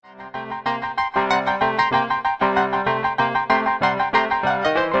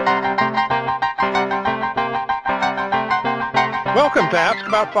to Ask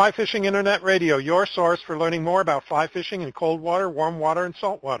About Fly Fishing Internet Radio, your source for learning more about fly fishing in cold water, warm water, and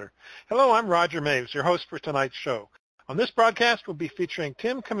salt water. Hello, I'm Roger Maves, your host for tonight's show. On this broadcast, we'll be featuring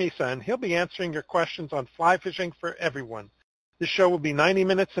Tim Camisa, and he'll be answering your questions on fly fishing for everyone. This show will be 90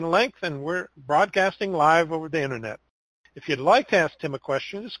 minutes in length, and we're broadcasting live over the Internet. If you'd like to ask Tim a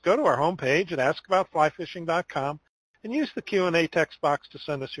question, just go to our homepage at askaboutflyfishing.com and use the Q&A text box to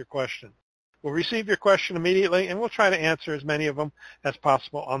send us your question. We'll receive your question immediately, and we'll try to answer as many of them as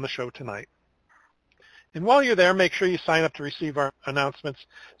possible on the show tonight. And while you're there, make sure you sign up to receive our announcements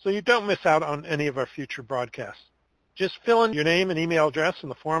so you don't miss out on any of our future broadcasts. Just fill in your name and email address in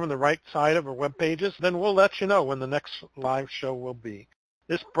the form on the right side of our web pages, then we'll let you know when the next live show will be.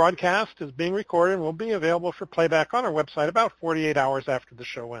 This broadcast is being recorded and will be available for playback on our website about 48 hours after the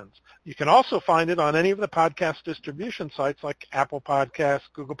show ends. You can also find it on any of the podcast distribution sites like Apple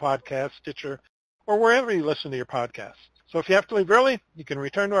Podcasts, Google Podcasts, Stitcher, or wherever you listen to your podcasts. So if you have to leave early, you can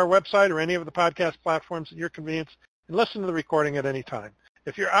return to our website or any of the podcast platforms at your convenience and listen to the recording at any time.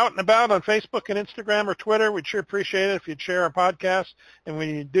 If you're out and about on Facebook and Instagram or Twitter, we'd sure appreciate it if you'd share our podcast. And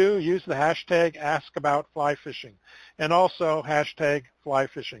when you do, use the hashtag AskAboutFlyFishing and also hashtag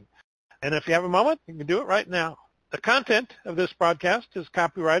FlyFishing. And if you have a moment, you can do it right now. The content of this broadcast is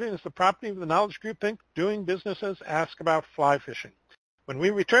copyrighted and is the property of the Knowledge Group, Inc., doing business as Ask About Fly Fishing. When we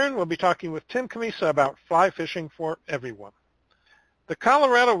return, we'll be talking with Tim Camisa about fly fishing for everyone. The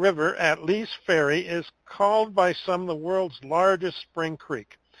Colorado River at Lee's Ferry is called by some the world's largest spring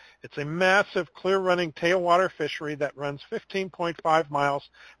creek. It's a massive, clear-running tailwater fishery that runs 15.5 miles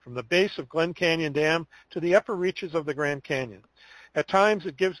from the base of Glen Canyon Dam to the upper reaches of the Grand Canyon. At times,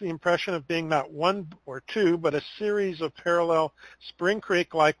 it gives the impression of being not one or two, but a series of parallel Spring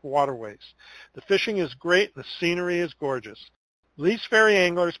Creek-like waterways. The fishing is great, and the scenery is gorgeous. Lee's Ferry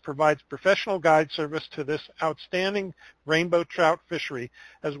Anglers provides professional guide service to this outstanding rainbow trout fishery,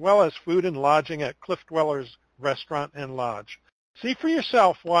 as well as food and lodging at Cliff Dwellers Restaurant and Lodge. See for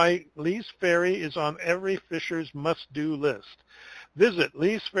yourself why Lee's Ferry is on every fisher's must-do list. Visit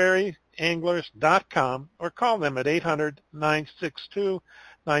leesferryanglers.com or call them at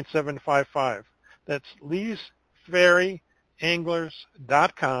 800-962-9755. That's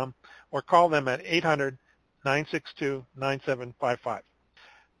leesferryanglers.com or call them at 800-962-9755.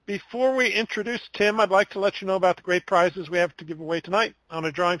 Before we introduce Tim, I'd like to let you know about the great prizes we have to give away tonight. On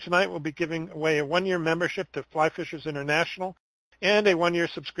a drawing tonight, we'll be giving away a one-year membership to Fly Fishers International and a one-year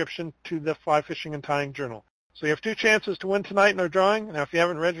subscription to the Fly Fishing and Tying Journal. So you have two chances to win tonight in our drawing. Now, if you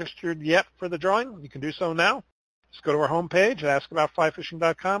haven't registered yet for the drawing, you can do so now. Just go to our homepage at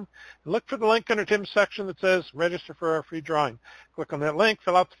askaboutflyfishing.com and look for the link under Tim's section that says register for our free drawing. Click on that link,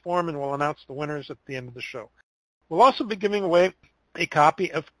 fill out the form, and we'll announce the winners at the end of the show. We'll also be giving away a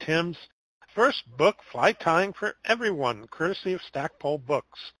copy of Tim's first book, Fly Tying for Everyone, courtesy of Stackpole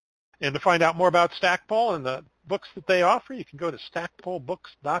Books. And to find out more about Stackpole and the books that they offer, you can go to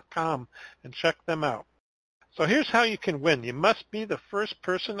stackpolebooks.com and check them out. So here's how you can win. You must be the first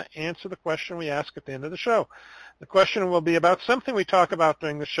person to answer the question we ask at the end of the show. The question will be about something we talk about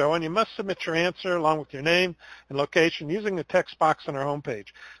during the show, and you must submit your answer along with your name and location using the text box on our homepage.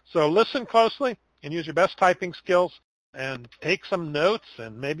 So listen closely and use your best typing skills and take some notes,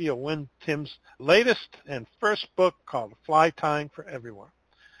 and maybe you'll win Tim's latest and first book called Fly Tying for Everyone.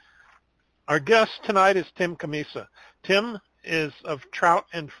 Our guest tonight is Tim Camisa. Tim is of Trout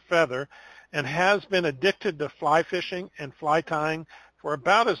and Feather and has been addicted to fly fishing and fly tying for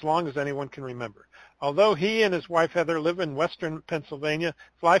about as long as anyone can remember. Although he and his wife Heather live in western Pennsylvania,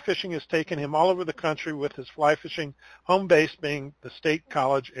 fly fishing has taken him all over the country, with his fly fishing home base being the State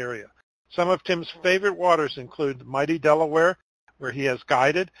College area. Some of Tim's favorite waters include the mighty Delaware, where he has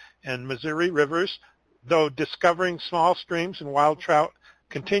guided, and Missouri rivers. Though discovering small streams and wild trout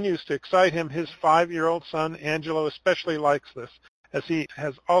continues to excite him, his 5-year-old son, Angelo, especially likes this, as he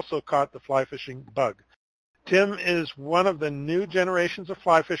has also caught the fly fishing bug. Tim is one of the new generations of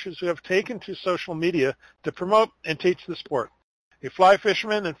fly fishers who have taken to social media to promote and teach the sport. A fly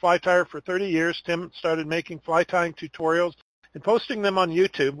fisherman and fly tyer for 30 years, Tim started making fly tying tutorials and posting them on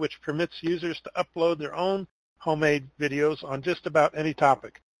YouTube, which permits users to upload their own homemade videos on just about any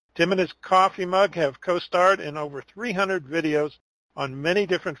topic. Tim and his coffee mug have co-starred in over 300 videos on many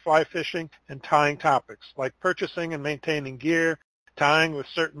different fly fishing and tying topics, like purchasing and maintaining gear, tying with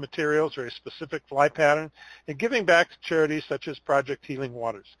certain materials or a specific fly pattern, and giving back to charities such as Project Healing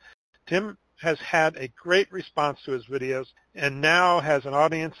Waters. Tim has had a great response to his videos and now has an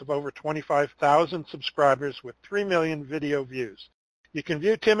audience of over 25,000 subscribers with 3 million video views. You can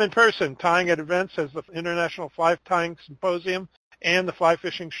view Tim in person tying at events as the International Fly Tying Symposium and the Fly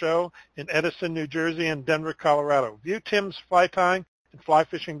Fishing Show in Edison, New Jersey, and Denver, Colorado. View Tim's fly tying and fly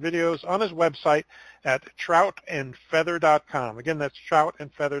fishing videos on his website at troutandfeather.com. Again, that's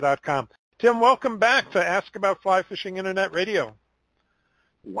troutandfeather.com. Tim, welcome back to Ask About Fly Fishing Internet Radio.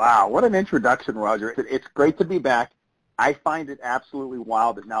 Wow, what an introduction, Roger. It's great to be back. I find it absolutely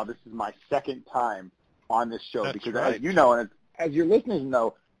wild that now this is my second time on this show. That's because right. As you know, and as your listeners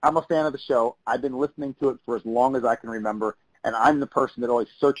know, I'm a fan of the show. I've been listening to it for as long as I can remember, and I'm the person that always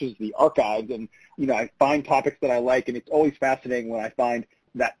searches the archives, and I find topics that I like, and it's always fascinating when I find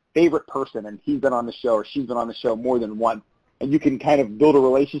that favorite person, and he's been on the show or she's been on the show more than once, and you can kind of build a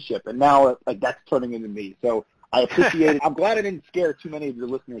relationship, and now that's turning into me. So I appreciate it. I'm glad I didn't scare too many of your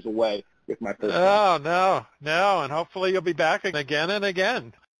listeners away with my first one. No, and hopefully you'll be back again and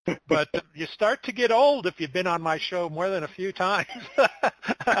again. But you start to get old if you've been on my show more than a few times.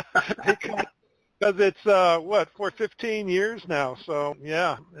 Because it's, for 15 years now. So,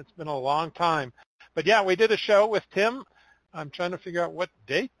 yeah, it's been a long time. But, yeah, we did a show with Tim. I'm trying to figure out what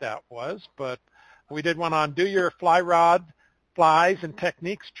date that was. But we did one on Do Your Fly Rod Flies and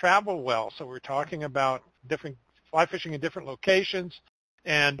Techniques Travel Well. So we're talking about different fly fishing in different locations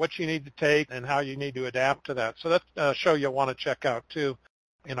and what you need to take and how you need to adapt to that. So that's a show you'll want to check out, too,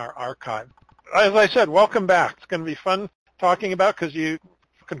 in our archive. As I said, welcome back. It's going to be fun talking about because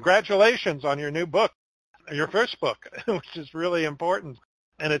congratulations on your new book, your first book, which is really important.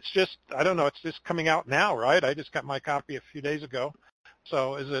 And it's just, I don't know, it's just coming out now, right? I just got my copy a few days ago.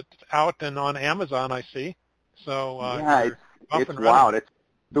 So is it out and on Amazon, I see? So yeah, it's wild.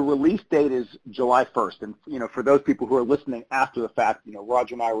 The release date is July 1st. And, for those people who are listening after the fact,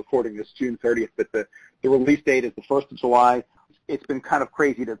 Roger and I are recording this June 30th, but the release date is the 1st of July. It's been kind of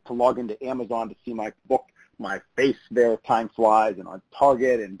crazy to log into Amazon to see my book, my face there, Time Flies, and on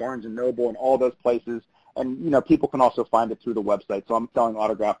Target and Barnes & Noble and all those places. And, people can also find it through the website. So I'm selling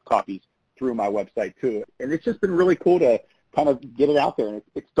autographed copies through my website, too. And it's just been really cool to kind of get it out there. And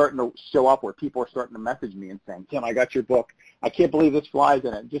it's starting to show up where people are starting to message me and saying, Tim, I got your book. I can't believe this flies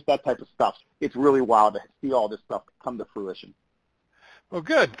in it. Just that type of stuff. It's really wild to see all this stuff come to fruition. Well,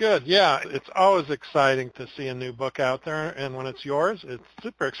 good. Yeah, it's always exciting to see a new book out there, and when it's yours, it's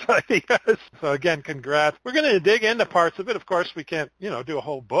super exciting. So again, congrats. We're going to dig into parts of it. Of course, we can't, do a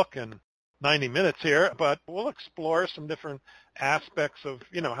whole book in 90 minutes here, but we'll explore some different aspects of,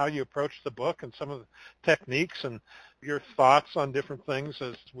 how you approach the book and some of the techniques and your thoughts on different things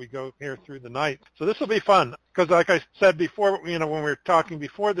as we go here through the night. So this will be fun because like I said before, when we were talking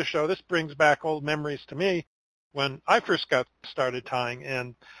before the show, this brings back old memories to me when I first got started tying,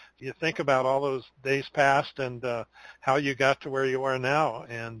 and you think about all those days past and how you got to where you are now.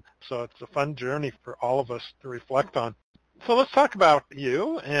 And so it's a fun journey for all of us to reflect on. So let's talk about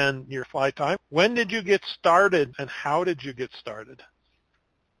you and your fly tying. When did you get started, and how did you get started?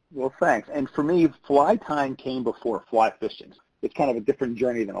 Well, thanks. And for me, fly tying came before fly fishing. It's kind of a different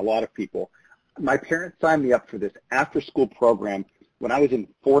journey than a lot of people. My parents signed me up for this after-school program when I was in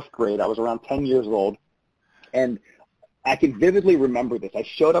 4th grade. I was around 10 years old. And I can vividly remember this. I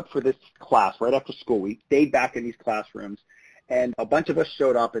showed up for this class right after school. We stayed back in these classrooms, and a bunch of us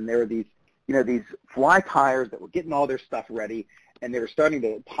showed up, and there were these, these fly tiers that were getting all their stuff ready, and they were starting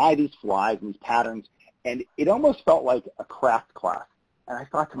to tie these flies and these patterns, and it almost felt like a craft class. And I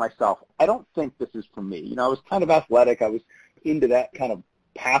thought to myself, I don't think this is for me. I was kind of athletic. I was into that kind of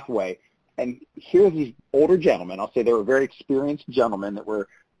pathway. And here are these older gentlemen. I'll say they were very experienced gentlemen that were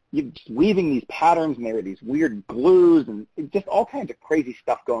just weaving these patterns, and there were these weird glues and just all kinds of crazy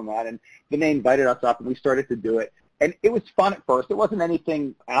stuff going on. And then they invited us up, and we started to do it. And it was fun at first. It wasn't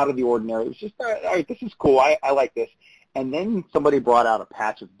anything out of the ordinary. It was just, all right, this is cool. I like this. And then somebody brought out a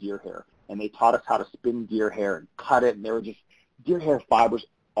patch of deer hair, and they taught us how to spin deer hair and cut it, and there were just deer hair fibers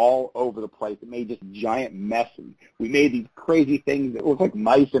all over the place. It made just a giant mess, and we made these crazy things that looked like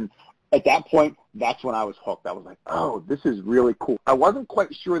mice. And at that point, that's when I was hooked. I was like, oh, this is really cool. I wasn't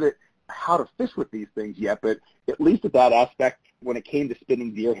quite sure that how to fish with these things yet, but at least at that aspect, when it came to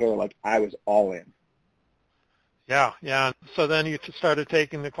spinning deer hair, like I was all in. Yeah. So then you started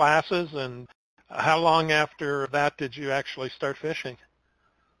taking the classes, and how long after that did you actually start fishing?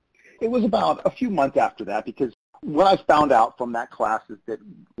 It was about a few months after that, because what I found out from that class is that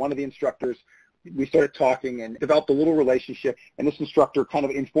one of the instructors, we started talking and developed a little relationship, and this instructor kind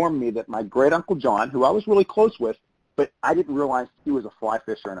of informed me that my great-uncle John, who I was really close with, but I didn't realize he was a fly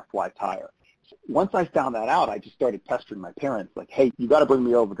fisher and a fly tyer. Once I found that out, I just started pestering my parents, like, hey, you got to bring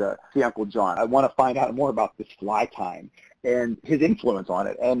me over to see Uncle John. I want to find out more about this fly tying and his influence on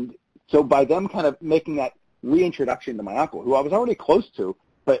it. And so by them kind of making that reintroduction to my uncle, who I was already close to,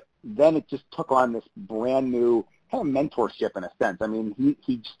 but then it just took on this brand new kind of mentorship in a sense. I mean,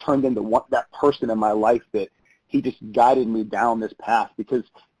 he just turned into that person in my life that he just guided me down this path because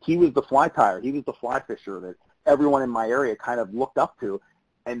he was the fly tyer. He was the fly fisher that everyone in my area kind of looked up to.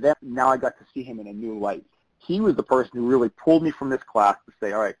 And then now I got to see him in a new light. He was the person who really pulled me from this class to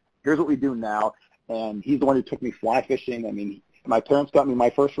say, all right, here's what we do now. And he's the one who took me fly fishing. I mean, my parents got me my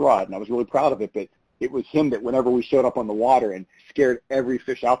first rod, and I was really proud of it. But it was him that whenever we showed up on the water and scared every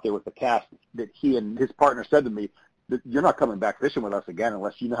fish out there with the cast, that he and his partner said to me, you're not coming back fishing with us again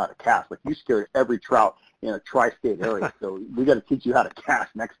unless you know how to cast. Like, you scared every trout in a tri-state area, so we got to teach you how to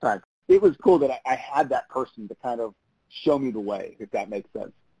cast next time. It was cool that I had that person to kind of show me the way, if that makes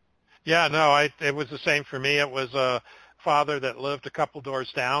sense. Yeah, no, it was the same for me. It was a father that lived a couple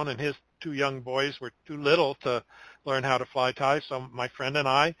doors down, and his two young boys were too little to learn how to fly tie, so my friend and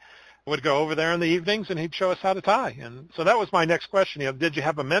I would go over there in the evenings, and he'd show us how to tie. And so that was my next question. Did you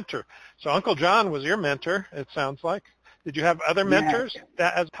have a mentor? So Uncle John was your mentor, it sounds like. Did you have other mentors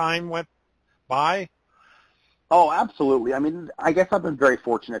that as time went by? Oh, absolutely. I mean, I guess I've been very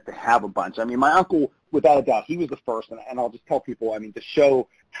fortunate to have a bunch. I mean, my uncle, without a doubt, he was the first, and I'll just tell people, I mean, to show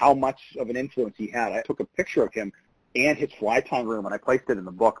how much of an influence he had, I took a picture of him and his fly tying room, and I placed it in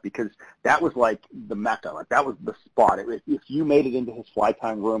the book because that was like the mecca. Like, that was the spot. If you made it into his fly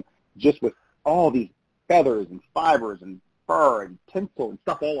tying room, just with all these feathers and fibers and fur and tinsel and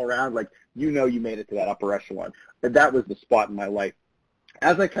stuff all around, like, you made it to that upper echelon. And that was the spot in my life.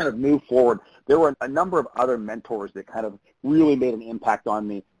 As I kind of moved forward, there were a number of other mentors that kind of really made an impact on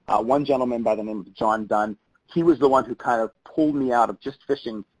me. One gentleman by the name of John Dunn, he was the one who kind of pulled me out of just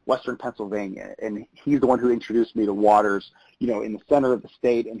fishing western Pennsylvania, and he's the one who introduced me to waters, in the center of the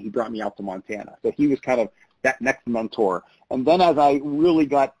state, and he brought me out to Montana. So he was kind of that next mentor. And then as I really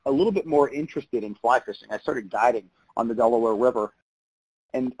got a little bit more interested in fly fishing, I started guiding on the Delaware River.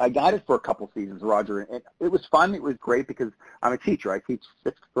 And I guided for a couple seasons, Roger, and it was fun. It was great because I'm a teacher. I teach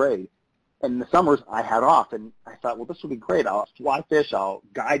 6th grade. And in the summers, I had off, and I thought, well, this will be great. I'll fly fish. I'll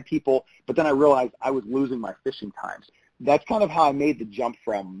guide people. But then I realized I was losing my fishing times. That's kind of how I made the jump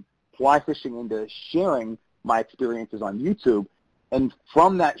from fly fishing into sharing my experiences on YouTube. And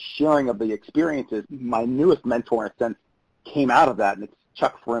from that sharing of the experiences, my newest mentor, in a sense, came out of that, and it's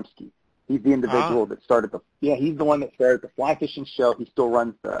Chuck Furimsky. He's the individual that started he's the one that started the fly fishing show. He still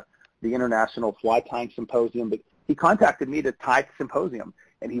runs the International Fly Tying Symposium, but he contacted me to tie the symposium,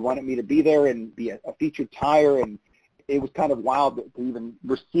 and he wanted me to be there and be a featured tyer, and it was kind of wild to even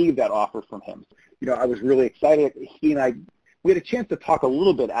receive that offer from him. I was really excited. He and I, we had a chance to talk a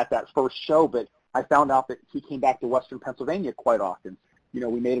little bit at that first show, but I found out that he came back to western Pennsylvania quite often.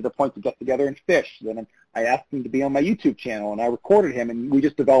 We made it a point to get together and fish. Then I asked him to be on my YouTube channel, and I recorded him, and we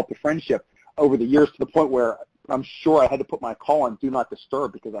just developed a friendship over the years to the point where I'm sure I had to put my call on Do Not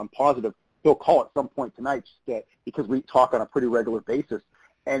Disturb because I'm positive he'll call at some point tonight because we talk on a pretty regular basis.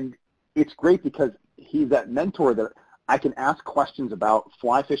 And it's great because he's that mentor that I can ask questions about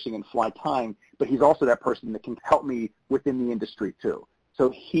fly fishing and fly tying, but he's also that person that can help me within the industry too. So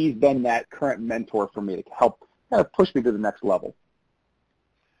he's been that current mentor for me to help kind of push me to the next level.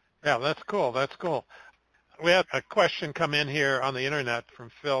 Yeah, that's cool. That's cool. We had a question come in here on the internet from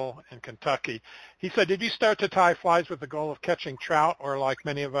Phil in Kentucky. He said, did you start to tie flies with the goal of catching trout, or like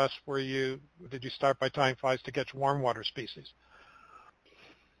many of us, did you start by tying flies to catch warm water species?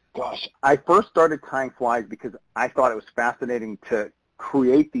 Gosh, I first started tying flies because I thought it was fascinating to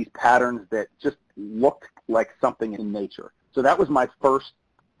create these patterns that just looked like something in nature. So that was my first,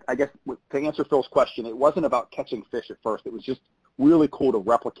 I guess, to answer Phil's question, it wasn't about catching fish at first. It was just really cool to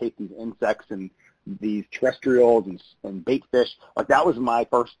replicate these insects and these terrestrials and bait fish. Like, that was my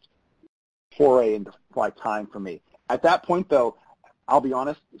first foray into fly tying for me. At that point, though, I'll be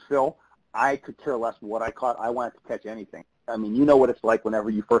honest, Phil, I could care less what I caught. I wanted to catch anything. I mean, you know what it's like whenever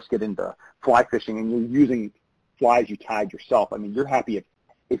you first get into fly fishing and you're using flies you tied yourself. I mean, you're happy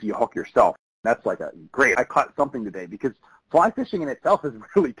if you hook yourself. That's like great, I caught something today, because fly fishing in itself is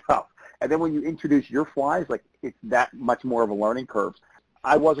really tough. And then when you introduce your flies, like, it's that much more of a learning curve.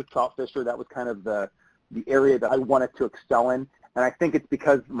 I was a trout fisher. That was kind of the area that I wanted to excel in. And I think it's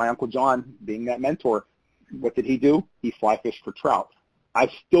because my Uncle John, being that mentor, what did he do? He fly fished for trout. I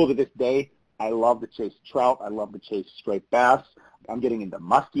still, to this day, I love to chase trout. I love to chase striped bass. I'm getting into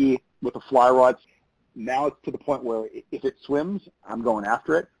muskie with the fly rods. Now it's to the point where if it swims, I'm going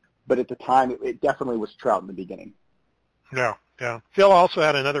after it. But at the time, it definitely was trout in the beginning. Yeah, yeah. Phil also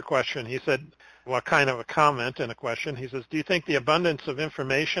had another question. He said, well, kind of a comment and a question. He says, do you think the abundance of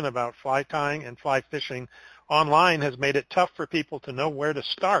information about fly tying and fly fishing online has made it tough for people to know where to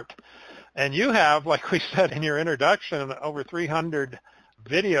start? And you have, like we said in your introduction, over 300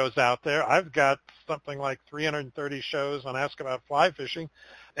 videos out there. I've got something like 330 shows on Ask About Fly Fishing,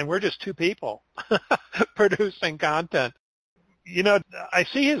 and we're just two people producing content. You know, I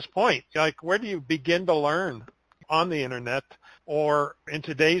see his point. Like, where do you begin to learn on the internet or in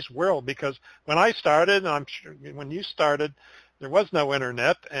today's world? Because when I started, and I'm sure when you started, there was no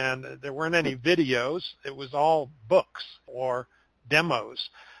internet and there weren't any videos. It was all books or demos.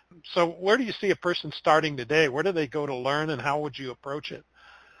 So where do you see a person starting today? Where do they go to learn, and how would you approach it?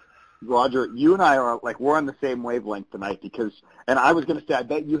 Roger, you and I are we're on the same wavelength tonight and I was going to say, I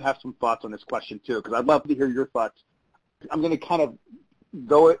bet you have some thoughts on this question too, because I'd love to hear your thoughts. I'm going to kind of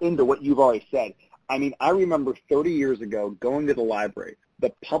go into what you've already said. I mean, I remember 30 years ago going to the library,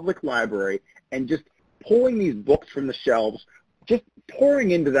 the public library, and just pulling these books from the shelves, just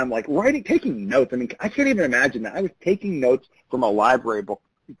pouring into them, taking notes. I mean, I can't even imagine that. I was taking notes from a library book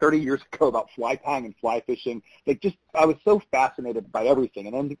 30 years ago about fly tying and fly fishing. I was so fascinated by everything.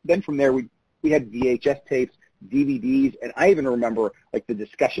 And then from there, we had VHS tapes, DVDs, and I even remember the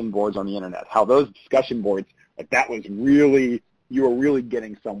discussion boards on the internet, how those discussion boards, that was really, you were really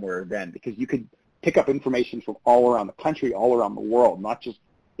getting somewhere then, because you could pick up information from all around the country, all around the world, not just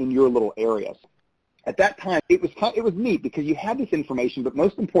in your little areas. At that time, it was neat because you had this information, but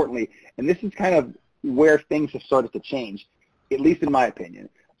most importantly, and this is kind of where things have started to change, at least in my opinion,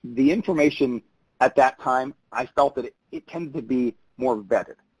 the information at that time, I felt that it tended to be more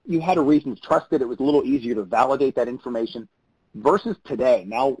vetted. You had a reason to trust it. It was a little easier to validate that information versus today.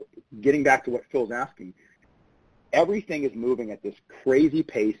 Now, getting back to what Phil's asking, everything is moving at this crazy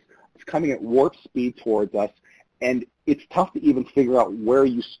pace. It's coming at warp speed towards us, and it's tough to even figure out where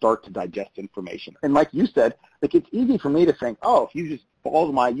you start to digest information. And like you said, it's easy for me to think, oh, if you just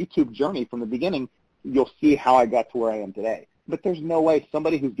follow my YouTube journey from the beginning, you'll see how I got to where I am today. But there's no way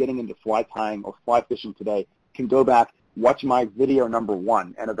somebody who's getting into fly tying or fly fishing today can go back, watch my video number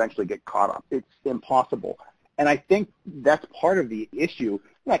 1, and eventually get caught up. It's impossible. And I think that's part of the issue,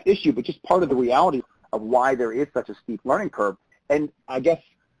 not issue, but just part of the reality of why there is such a steep learning curve. And I guess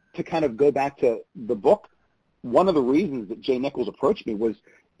to kind of go back to the book, one of the reasons that Jay Nichols approached me was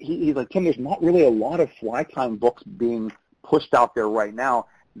he's like, Tim, there's not really a lot of fly tying books being pushed out there right now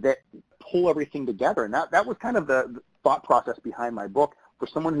that pull everything together. And that was kind of the thought process behind my book. For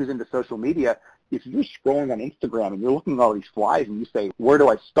someone who's into social media, if you're scrolling on Instagram and you're looking at all these flies and you say, where do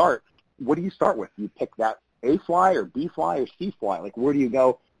I start? What do you start with? You pick that A fly or B fly or C fly. Where do you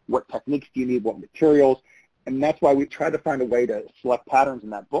go? What techniques do you need? What materials? And that's why we try to find a way to select patterns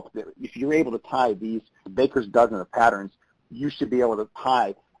in that book that if you're able to tie these baker's dozen of patterns, you should be able to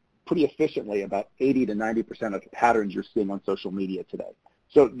tie pretty efficiently about 80 to 90% of the patterns you're seeing on social media today.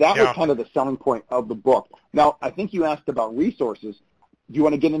 So that was kind of the selling point of the book. Now, I think you asked about resources. Do you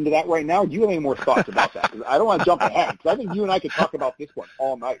want to get into that right now, or do you have any more thoughts about that? Because I don't want to jump ahead, because I think you and I could talk about this one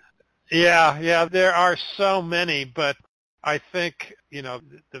all night. Yeah, there are so many, but I think, the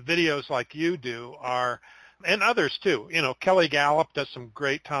videos like you do are, and others too. Kelly Gallup does some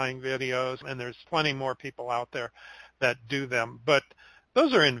great tying videos, and there's plenty more people out there that do them, but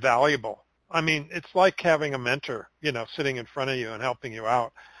those are invaluable. I mean, it's like having a mentor, sitting in front of you and helping you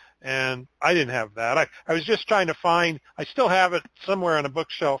out. And I didn't have that. I was just trying to find, I still have it somewhere on a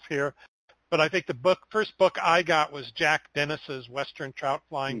bookshelf here, but I think the first book I got was Jack Dennis's Western Trout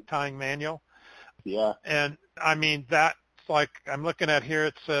Flying Tying Manual. Yeah. And I mean, that's I'm looking at here,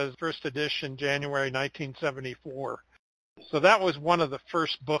 it says first edition, January 1974. So that was one of the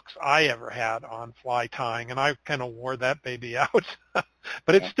first books I ever had on fly tying, and I kind of wore that baby out.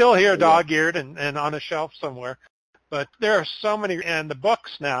 But it's still here, dog-eared and on a shelf somewhere. But there are so many, and the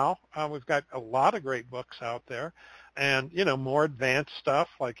books now, we've got a lot of great books out there, and, more advanced stuff.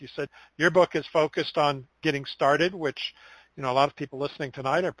 Like you said, your book is focused on getting started, which, a lot of people listening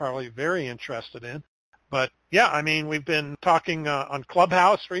tonight are probably very interested in. But, yeah, I mean, we've been talking on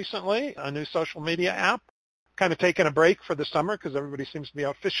Clubhouse recently, a new social media app. Kind of taking a break for the summer because everybody seems to be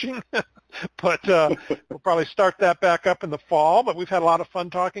out fishing. But we'll probably start that back up in the fall. But we've had a lot of fun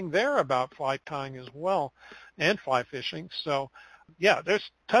talking there about fly tying as well and fly fishing. So, yeah, there's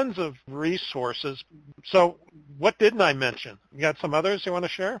tons of resources. So what didn't I mention? You got some others you want to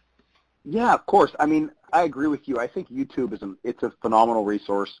share? Yeah, of course. I mean, I agree with you. I think YouTube it's a phenomenal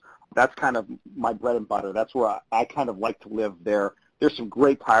resource. That's kind of my bread and butter. That's where I kind of like to live there. There's some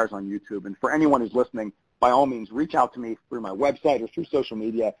great tyers on YouTube. And for anyone who's listening, by all means, reach out to me through my website or through social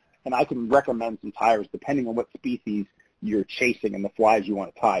media, and I can recommend some tyers depending on what species you're chasing and the flies you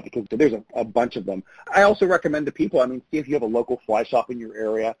want to tie, because there's a bunch of them. I also recommend to people, see if you have a local fly shop in your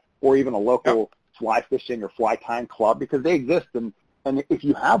area or even a local fly fishing or fly tying club, because they exist, and And if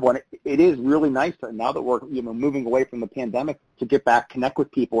you have one, it is really nice that now that we're moving away from the pandemic to get back, connect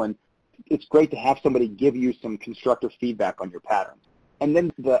with people, and it's great to have somebody give you some constructive feedback on your patterns. And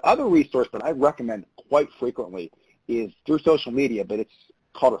then the other resource that I recommend quite frequently is through social media, but it's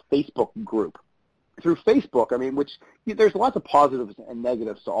called a Facebook group. Through Facebook, which there's lots of positives and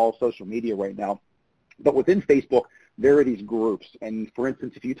negatives to all social media right now, but within Facebook, there are these groups. And for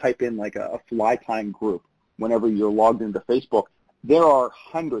instance, if you type in like a fly time group, whenever you're logged into Facebook, there are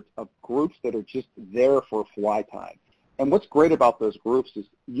hundreds of groups that are just there for fly time. And what's great about those groups is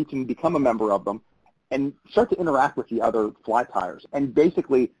you can become a member of them and start to interact with the other fly tyers. And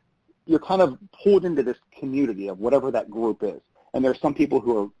basically, you're kind of pulled into this community of whatever that group is. And there's some people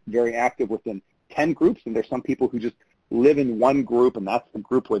who are very active within 10 groups, and there's some people who just live in one group, and that's the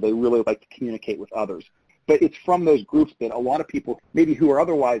group where they really like to communicate with others. But it's from those groups that a lot of people, maybe who are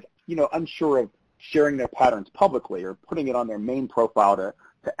otherwise, unsure of sharing their patterns publicly or putting it on their main profile to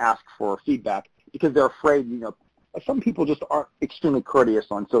ask for feedback because they're afraid, some people just aren't extremely courteous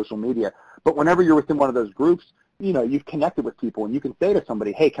on social media. But whenever you're within one of those groups, you've connected with people, and you can say to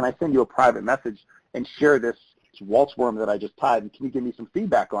somebody, hey, can I send you a private message and share this waltz worm that I just tied, and can you give me some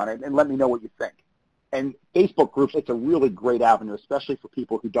feedback on it and let me know what you think? And Facebook groups, it's a really great avenue, especially for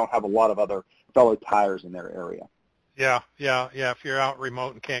people who don't have a lot of other fellow tyers in their area. Yeah. If you're out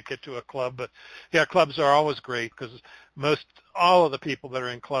remote and can't get to a club, but yeah, clubs are always great because all of the people that are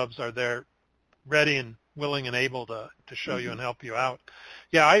in clubs are there, ready and willing and able to show you and help you out.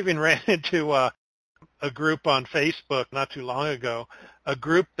 Yeah, I even ran into a group on Facebook not too long ago, a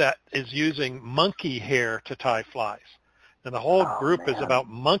group that is using monkey hair to tie flies. And the whole group is about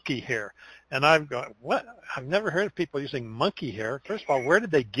monkey hair. And I'm going, what? I've never heard of people using monkey hair. First of all, where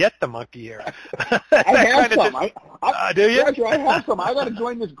did they get the monkey hair? I have some. Do you? Roger, I have some. I got to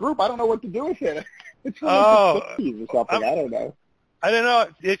join this group. I don't know what to do with it. It's really or something. I don't know. I don't know.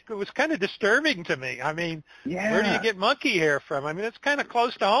 It was kind of disturbing to me. Where do you get monkey hair from? It's kind of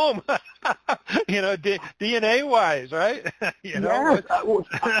close to home, DNA-wise, right?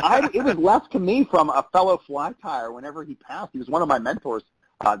 It was left to me from a fellow fly tyer whenever he passed. He was one of my mentors.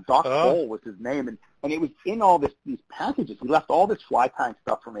 Doc Cole was his name, and it was in all these packages. He left all this fly tying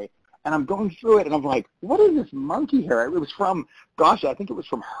stuff for me, and I'm going through it, and I'm like, what is this monkey hair? It was from, I think it was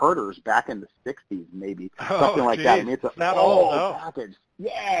from Herders back in the 60s, maybe, something like that. It's an old package.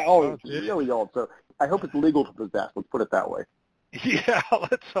 Yeah, it's really old. So I hope it's legal to possess. Let's put it that way. Yeah,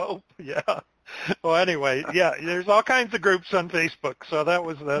 let's hope. Yeah. Well, anyway, there's all kinds of groups on Facebook, so that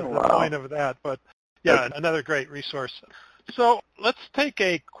was the point of that. But, another great resource. So let's take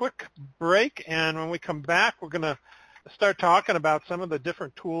a quick break, and when we come back, we're going to start talking about some of the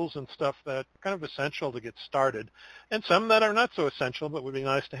different tools and stuff that are kind of essential to get started, and some that are not so essential but would be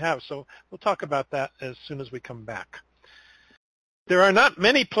nice to have. So we'll talk about that as soon as we come back. There are not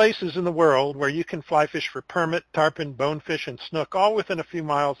many places in the world where you can fly fish for permit, tarpon, bonefish, and snook all within a few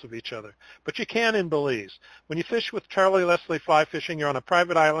miles of each other, but you can in Belize. When you fish with Charlie Leslie Fly Fishing, you're on a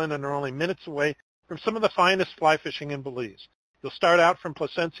private island and are only minutes away from some of the finest fly fishing in Belize. You'll start out from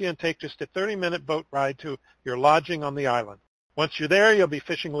Placencia and take just a 30-minute boat ride to your lodging on the island. Once you're there, you'll be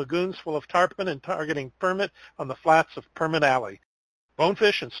fishing lagoons full of tarpon and targeting permit on the flats of Permit Alley.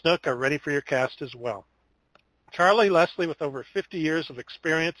 Bonefish and snook are ready for your cast as well. Charlie Leslie, with over 50 years of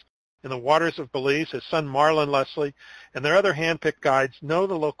experience in the waters of Belize, his son Marlon Leslie, and their other hand-picked guides know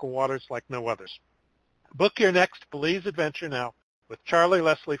the local waters like no others. Book your next Belize adventure now with Charlie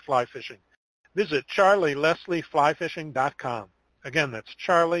Leslie Fly Fishing. Visit CharlieLeslieFlyFishing.com. Again, that's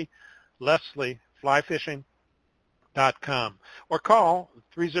CharlieLeslieFlyFishing.com. Or call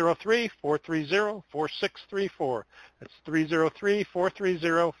 303-430-4634. That's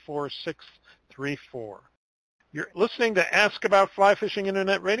 303-430-4634. You're listening to Ask About Fly Fishing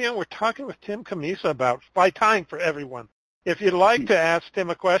Internet Radio. We're talking with Tim Cammisa about fly tying for everyone. If you'd like to ask Tim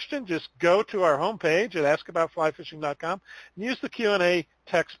a question, just go to our homepage at askaboutflyfishing.com and use the Q&A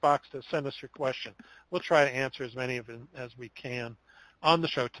text box to send us your question. We'll try to answer as many of them as we can on the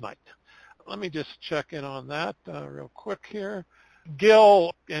show tonight. Let me just check in on that real quick here.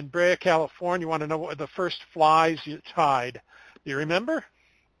 Gil in Brea, California, you want to know what the first flies you tied. Do you remember?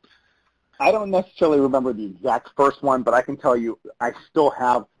 I don't necessarily remember the exact first one, but I can tell you I still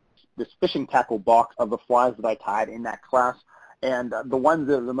have this fishing tackle box of the flies that I tied in that class, and the ones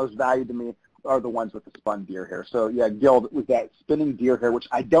that are the most valued to me are the ones with the spun deer hair. So, yeah, Gil, with that spinning deer hair, which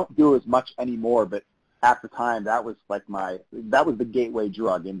I don't do as much anymore, but at the time, that was like that was the gateway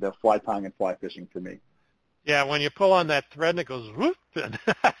drug into fly tying and fly fishing for me. Yeah, when you pull on that thread and it goes whoop, it's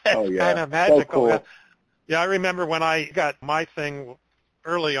kind of magical. So cool. Yeah, I remember when I got my thing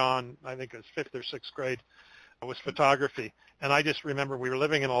early on, I think it was 5th or 6th grade, was photography. And I just remember we were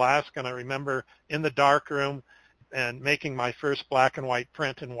living in Alaska, and I remember in the darkroom and making my first black and white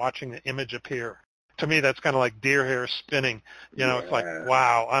print and watching the image appear. To me, that's kind of like deer hair spinning. It's like,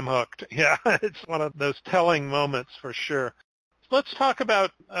 wow, I'm hooked. Yeah, it's one of those telling moments for sure. Let's talk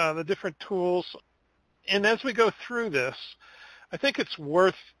about the different tools. And as we go through this, I think it's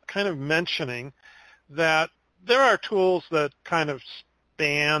worth kind of mentioning that there are tools that kind of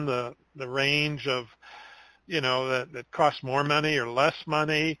span the range of, that cost more money or less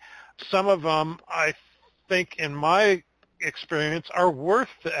money. Some of them, I think, in my experience, are worth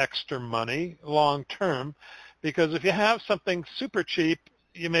the extra money long term, because if you have something super cheap,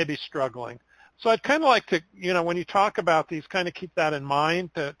 you may be struggling. So I'd kind of like to, when you talk about these, kind of keep that in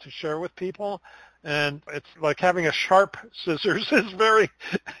mind to share with people. And it's like having a sharp scissors is very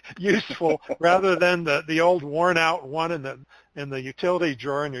useful rather than the old worn out one in the utility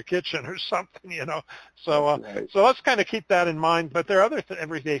drawer in your kitchen or something, So right. So let's kind of keep that in mind. But there are other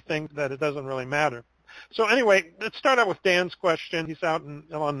everyday things that it doesn't really matter. So anyway, let's start out with Dan's question. He's out in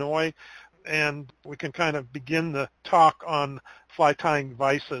Illinois, and we can kind of begin the talk on fly tying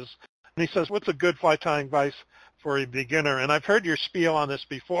vices. And he says, what's a good fly tying vice for a beginner? And I've heard your spiel on this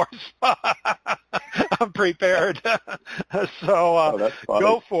before, so I'm prepared. So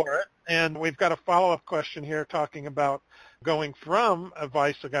go for it. And we've got a follow-up question here talking about going from a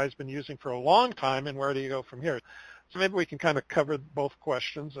vice a guy's been using for a long time, and where do you go from here? So maybe we can kind of cover both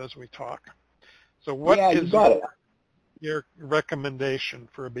questions as we talk. So what is your recommendation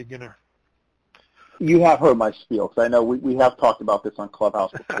for a beginner? You have heard my spiel, because I know we have talked about this on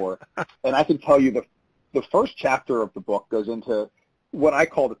Clubhouse before. And I can tell you the first chapter of the book goes into what I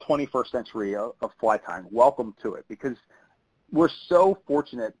call the 21st century of fly tying. Welcome to it, because we're so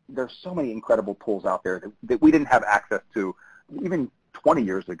fortunate. There's so many incredible tools out there that we didn't have access to even 20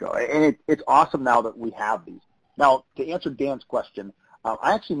 years ago. And it's awesome now that we have these. Now, to answer Dan's question,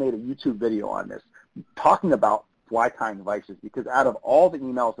 I actually made a YouTube video on this talking about fly tying vices, because out of all the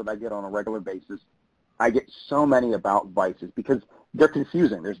emails that I get on a regular basis, I get so many about vices because they're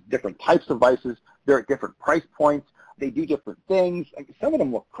confusing. There's different types of vices. They're at different price points. They do different things. Some of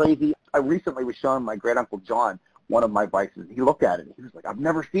them look crazy. I recently was showing my great uncle John one of my vices. He looked at it. He was like, I've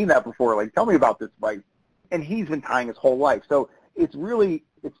never seen that before. Like, tell me about this vice. And he's been tying his whole life. So it's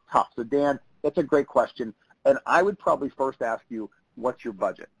tough. So Dan, that's a great question. And I would probably first ask you, what's your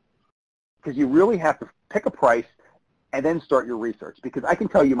budget? Because you really have to pick a price and then start your research. Because I can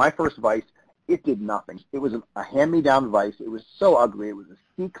tell you my first vice, it did nothing. It was a hand-me-down vice. It was so ugly. It was a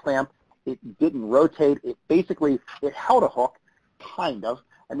C-clamp. It didn't rotate. It held a hook, kind of.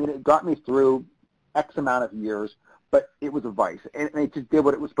 I mean, it got me through X amount of years, but it was a vice. And it just did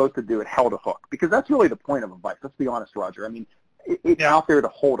what it was supposed to do. It held a hook. Because that's really the point of a vice. Let's be honest, Roger. I mean, it's out there to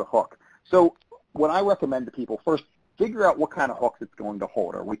hold a hook. So what I recommend to people, first, figure out what kind of hooks it's going to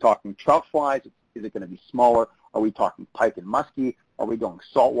hold. Are we talking trout flies? Is it going to be smaller? Are we talking pike and muskie? Are we going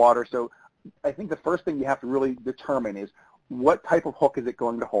saltwater? So I think the first thing you have to really determine is what type of hook is it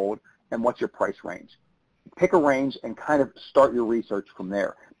going to hold and what's your price range. Pick a range and kind of start your research from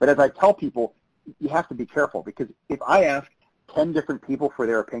there. But as I tell people, you have to be careful, because if I ask 10 different people for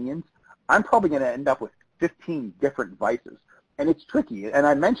their opinions, I'm probably going to end up with 15 different vices. And it's tricky. And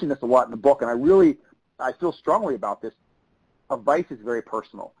I mention this a lot in the book, and I feel strongly about this. A vice is very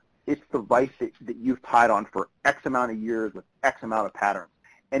personal. It's the vice that you've tied on for X amount of years with X amount of patterns.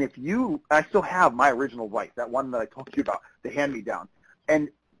 And I still have my original vice, that one that I told you about, the hand-me-down. And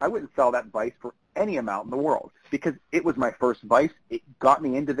I wouldn't sell that vice for any amount in the world, because it was my first vice. It got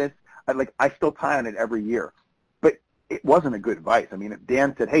me into this. I still tie on it every year. But it wasn't a good vice. I mean, if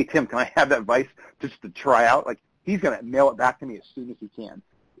Dan said, hey, Tim, can I have that vice just to try out? He's going to mail it back to me as soon as he can.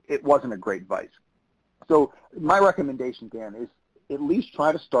 It wasn't a great vice. So my recommendation, Dan, is at least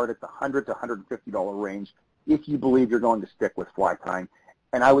try to start at the $100 to $150 range if you believe you're going to stick with fly tying.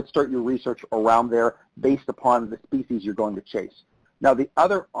 And I would start your research around there based upon the species you're going to chase. Now, the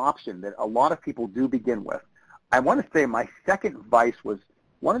other option that a lot of people do begin with, I want to say my second vice was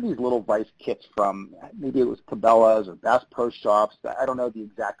one of these little vice kits from, maybe it was Cabela's or Bass Pro Shops. I don't know the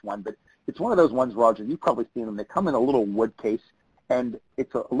exact one, but it's one of those ones, Roger, you've probably seen them. They come in a little wood case, and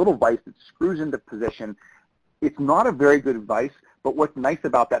it's a little vice that screws into position. It's not a very good vice, but what's nice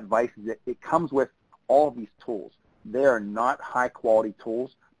about that vice is that it comes with all of these tools. They are not high-quality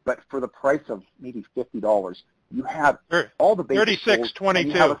tools, but for the price of maybe $50, you have all the basic tools.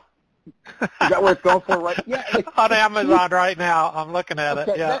 $36.22. Is that what it's going for, right? Yeah. On Amazon right now. I'm looking at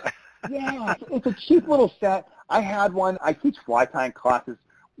it. Yeah. It's a cheap little set. I had one. I teach fly tying classes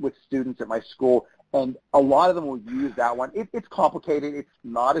with students at my school, and a lot of them will use that one. It's complicated. It's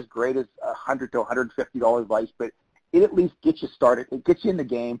not as great as a $100 to $150 vice, but it at least gets you started. It gets you in the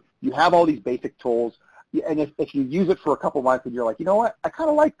game. You have all these basic tools. And if you use it for a couple months and you're like, you know what, I kind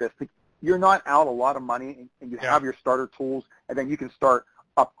of like this, you're not out a lot of money, and you have your starter tools, and then you can start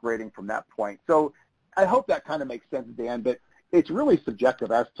upgrading from that point. So I hope that kind of makes sense, Dan, but it's really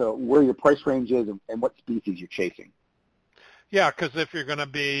subjective as to where your price range is and what species you're chasing. Yeah, because if you're going to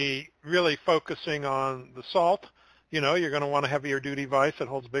be really focusing on the salt, you're going to want a heavier duty vise that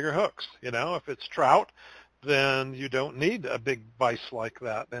holds bigger hooks. If it's trout, then you don't need a big vise like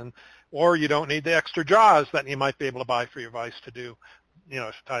that, or you don't need the extra jaws that you might be able to buy for your vise to do,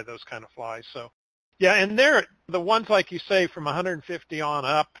 to tie those kind of flies. So, yeah, and they're the ones, like you say, from 150 on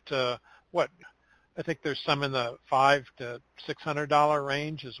up to what? I think there's some in the $500 to $600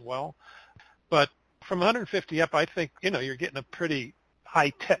 range as well. But from 150 up, I think, you're getting a pretty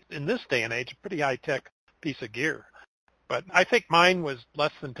high-tech, in this day and age, a pretty high-tech piece of gear. But I think mine was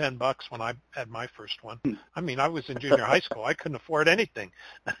less than $10 when I had my first one. I mean, I was in junior high school. I couldn't afford anything,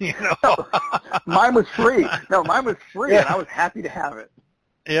 Mine was free. No, mine was free, and I was happy to have it.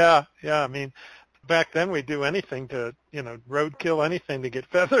 Yeah. I mean, back then we'd do anything to, roadkill anything to get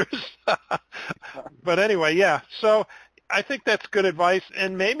feathers. But anyway, yeah. So I think that's good advice.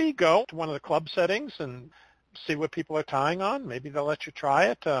 And maybe go to one of the club settings and see what people are tying on. Maybe they'll let you try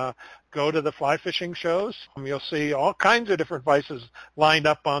it. Go to the fly fishing shows. You'll see all kinds of different vices lined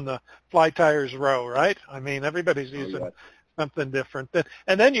up on the fly tyers row, right? I mean, everybody's using something different.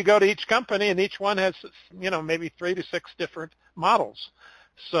 And then you go to each company, and each one has, maybe 3 to 6 different models.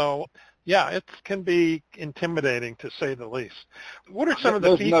 So, yeah, it can be intimidating, to say the least. What are some of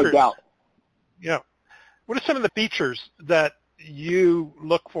the features? No doubt. Yeah. What are some of the features that you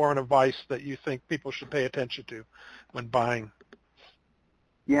look for in a vise that you think people should pay attention to when buying?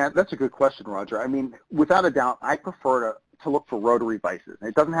 Yeah, that's a good question, Roger. I mean, without a doubt, I prefer to look for rotary vices.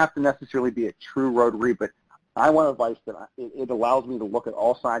 It doesn't have to necessarily be a true rotary, but I want a vise that it allows me to look at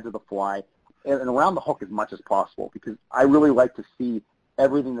all sides of the fly and around the hook as much as possible, because I really like to see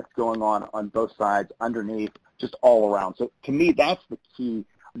everything that's going on both sides, underneath, just all around. So to me, that's the key.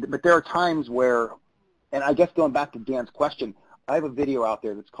 But there are times where, and I guess going back to Dan's question, I have a video out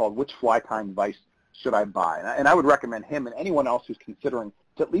there that's called Which Fly Tying Vise Should I Buy? And I would recommend him and anyone else who's considering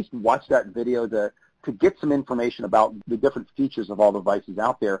to at least watch that video to get some information about the different features of all the vices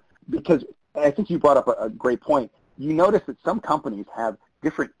out there. Because I think you brought up a great point. You notice that some companies have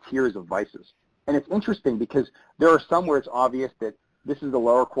different tiers of vices. And it's interesting because there are some where it's obvious that this is the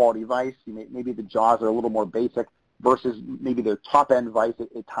lower quality vise. Maybe the jaws are a little more basic versus maybe their top-end vise,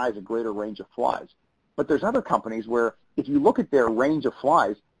 it ties a greater range of flies. But there's other companies where if you look at their range of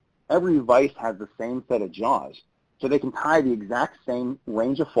flies, every vise has the same set of jaws. So they can tie the exact same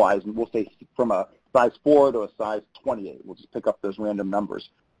range of flies, and we'll say from a size 4 to a size 28. We'll just pick up those random numbers.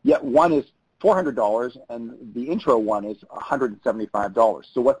 Yet one is $400, and the intro one is $175.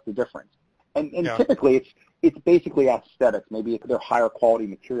 So what's the difference? And typically it's basically aesthetics. Maybe they're higher quality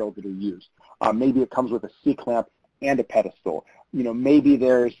materials that are used. Maybe it comes with a C-clamp and a pedestal. Maybe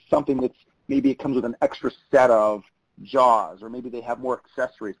there's something maybe it comes with an extra set of jaws, or maybe they have more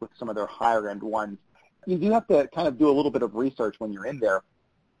accessories with some of their higher end ones. You do have to kind of do a little bit of research when you're in there.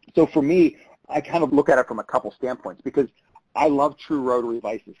 So for me, I kind of look at it from a couple standpoints, because I love true rotary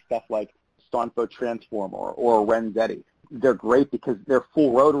vices, stuff like Stonfo Transform or Renzetti. They're great because they're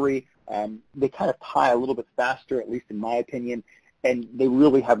full rotary. They kind of tie a little bit faster, at least in my opinion, and they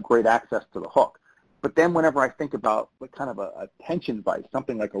really have great access to the hook. But then whenever I think about kind of a tension vise,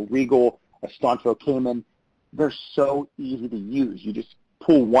 something like a Regal, a Stonfo Cayman, they're so easy to use. You just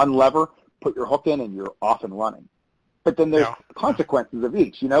pull one lever, put your hook in, and you're off and running. But then there's consequences of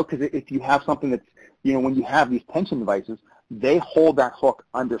each, because if you have something that's, when you have these tension devices, they hold that hook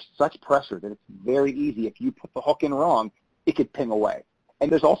under such pressure that it's very easy. If you put the hook in wrong, it could ping away. And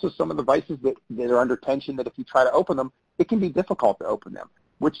there's also some of the vices that are under tension that if you try to open them, it can be difficult to open them,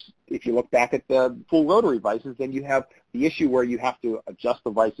 which if you look back at the full rotary vices, then you have the issue where you have to adjust the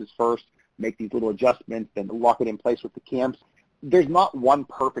vices first, make these little adjustments, and lock it in place with the cams. There's not one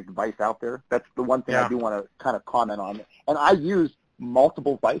perfect vise out there. That's the one thing I do want to kind of comment on. And I use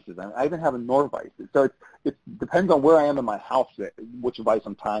multiple vices. I even have a Nor vise. So it depends on where I am in my house, which vise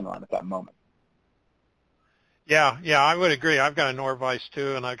I'm tying on at that moment. Yeah, I would agree. I've got a Nor vise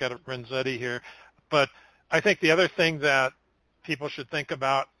too, and I've got a Renzetti here. But I think the other thing that people should think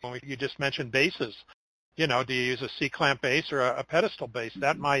about, you just mentioned bases. Do you use a C-clamp base or a pedestal base?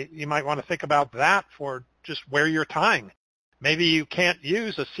 You might want to think about that for just where you're tying. Maybe you can't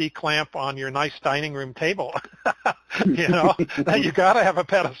use a C-clamp on your nice dining room table. You got to have a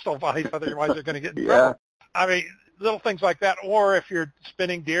pedestal vise, otherwise you're going to get in trouble. I mean, little things like that. Or if you're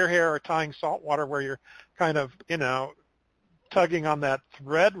spinning deer hair or tying saltwater where you're kind of, tugging on that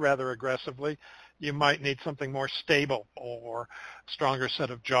thread rather aggressively, you might need something more stable or stronger set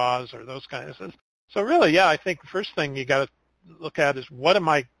of jaws or those kinds of things. So really, yeah, I think the first thing you got to look at is, what am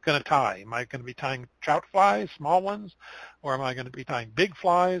I going to tie? Am I going to be tying trout flies, small ones, or am I going to be tying big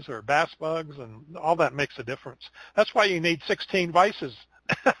flies or bass bugs? And all that makes a difference. That's why you need 16 vices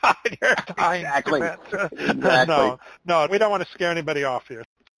on your tying Exactly. event. Exactly. No, we don't want to scare anybody off here.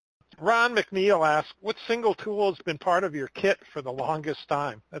 Ron McNeil asks, what single tool has been part of your kit for the longest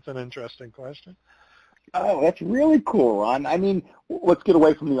time? That's an interesting question. Oh, that's really cool, Ron. I mean, let's get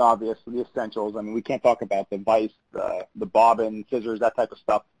away from the obvious, the essentials. I mean, we can't talk about the vise, the bobbin, scissors, that type of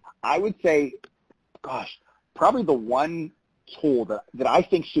stuff. I would say, gosh, probably the one tool that I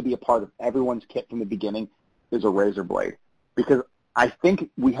think should be a part of everyone's kit from the beginning is a razor blade. Because I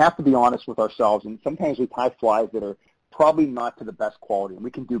think we have to be honest with ourselves, and sometimes we tie flies that are probably not to the best quality, and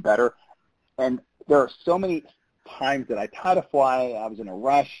we can do better. And there are so many times that I tied a fly, I was in a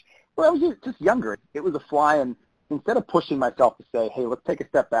rush, or I was just younger. It was a fly, and instead of pushing myself to say, hey, let's take a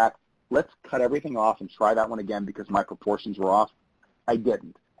step back, let's cut everything off and try that one again because my proportions were off, I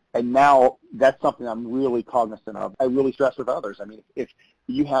didn't. And now that's something I'm really cognizant of. I really stress with others. I mean, if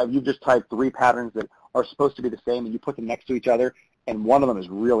you've just tied 3 patterns that are supposed to be the same and you put them next to each other and one of them is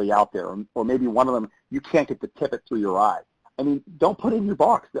really out there, or maybe one of them you can't get the tippet through your eye, I mean, don't put it in your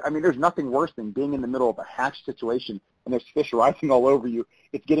box. I mean, there's nothing worse than being in the middle of a hatch situation and there's fish rising all over you.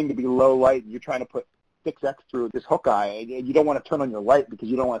 It's getting to be low light and you're trying to put 6X through this hook eye and you don't want to turn on your light because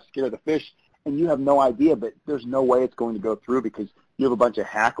you don't want to scare the fish, and you have no idea, but there's no way it's going to go through because you have a bunch of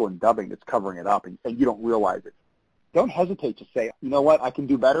hackle and dubbing that's covering it up and you don't realize it. Don't hesitate to say, you know what, I can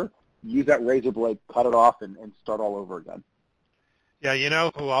do better. Use that razor blade, cut it off, and start all over again. Yeah, you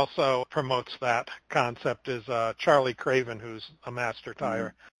know who also promotes that concept is Charlie Craven, who's a master tire.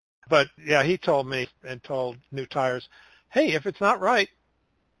 Mm-hmm. But, yeah, he told me and told new tires, hey, if it's not right,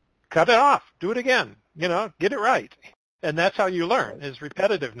 cut it off. Do it again. Get it right. And that's how you learn, is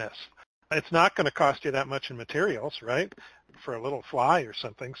repetitiveness. It's not going to cost you that much in materials, right, for a little fly or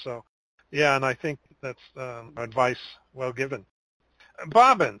something. So, yeah, and I think that's advice well given.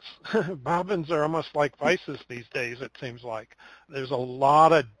 Bobbins. Bobbins are almost like vices these days, it seems like. There's a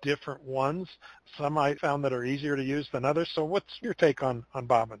lot of different ones. Some I found that are easier to use than others. So what's your take on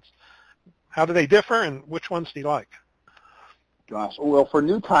bobbins? How do they differ, and which ones do you like? Gosh, well, for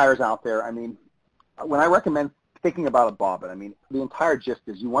new tires out there, I mean, when I recommend thinking about a bobbin, I mean, the entire gist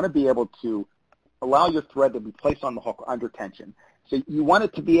is you want to be able to allow your thread to be placed on the hook under tension. So you want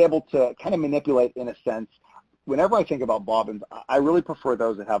it to be able to kind of manipulate in a sense. Whenever I think about bobbins, I really prefer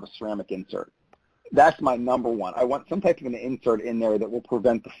those that have a ceramic insert. That's my number one. I want some type of an insert in there that will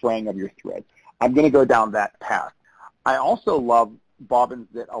prevent the fraying of your thread. I'm going to go down that path. I also love bobbins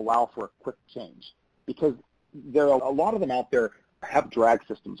that allow for a quick change because there are a lot of them out there have drag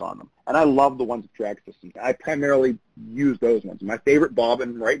systems on them, and I love the ones with drag systems. I primarily use those ones. My favorite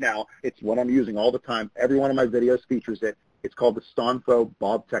bobbin right now, it's what I'm using all the time. Every one of my videos features it. It's called the Stonfo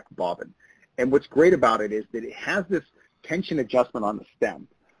Bobtech bobbin. And what's great about it is that it has this tension adjustment on the stem.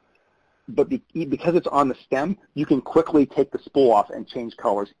 But because it's on the stem, you can quickly take the spool off and change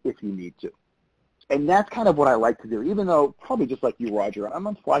colors if you need to. And that's kind of what I like to do, even though probably just like you, Roger, I'm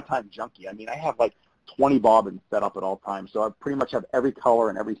a fly time junkie. I mean, I have like 20 bobbins set up at all times, so I pretty much have every color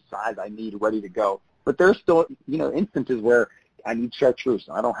and every size I need ready to go. But there's still, instances where I need chartreuse,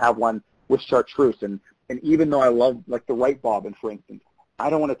 and I don't have one with chartreuse. And even though I love, like, the right bobbin, for instance, I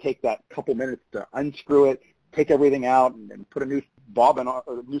don't want to take that couple minutes to unscrew it, take everything out, and put a new bobbin on,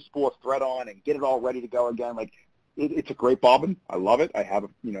 or a new spool of thread on, and get it all ready to go again. Like, it's a great bobbin. I love it. I have,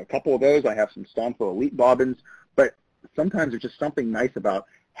 a couple of those. I have some Stonfo Elite bobbins. But sometimes there's just something nice about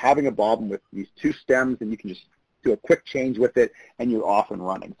having a bobbin with these 2 stems, and you can just do a quick change with it, and you're off and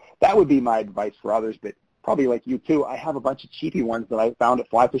running. That would be my advice for others, but probably like you too, I have a bunch of cheapy ones that I found at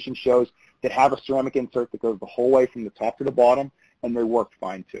fly fishing shows that have a ceramic insert that goes the whole way from the top to the bottom, and they work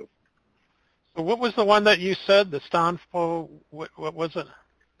fine too. So what was the one that you said, the Stonfo, what was it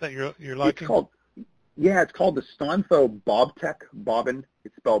that you're liking? It's called the Stonfo Bobtech bobbin.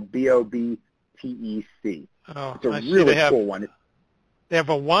 It's spelled Bobtec. Oh, it's a really cool one. They have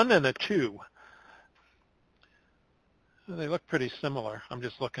a 1 and a 2. They look pretty similar. I'm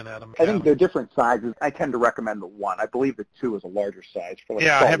just looking at them. I think they're different sizes. I tend to recommend the 1. I believe the 2 is a larger size for like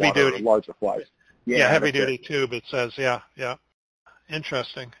heavy duty, larger flies. Yeah, heavy duty tube. It says, yeah.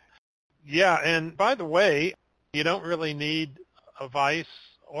 Interesting. Yeah, and by the way, you don't really need a vise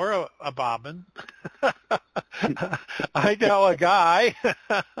or a bobbin. I know a guy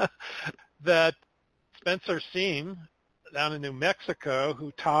that Spencer Seam down in New Mexico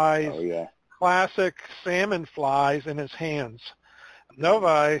who ties classic salmon flies in his hands. No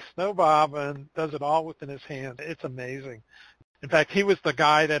vise, no bobbin, does it all within his hand. It's amazing. In fact, he was the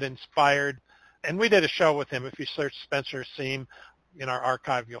guy that inspired, and we did a show with him. If you search Spencer Seam in our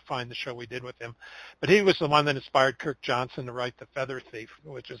archive, you'll find the show we did with him. But he was the one that inspired Kirk Johnson to write The Feather Thief,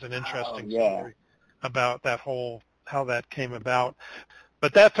 which is an interesting story about that whole, how that came about.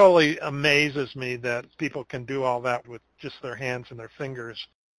 But that totally amazes me that people can do all that with just their hands and their fingers.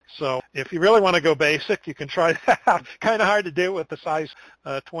 So if you really want to go basic, you can try that. Kind of hard to do with the size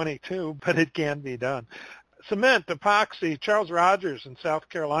 22, but it can be done. Cement, epoxy. Charles Rogers in South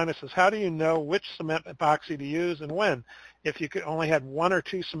Carolina says, how do you know which cement epoxy to use and when? If you could only had one or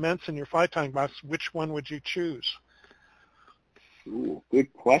two cements in your fly tying box, which one would you choose? Ooh,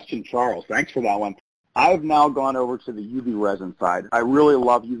 good question, Charles. Thanks for that one. I've now gone over to the UV resin side. I really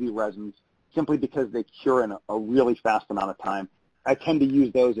love UV resins simply because they cure in a really fast amount of time. I tend to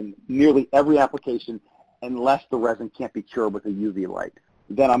use those in nearly every application unless the resin can't be cured with a UV light.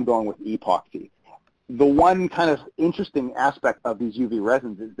 Then I'm going with epoxy. The one kind of interesting aspect of these UV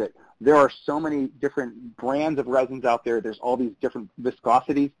resins is that there are so many different brands of resins out there. There's all these different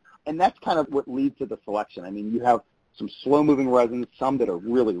viscosities, and that's kind of what leads to the selection. I mean, you have some slow-moving resins, some that are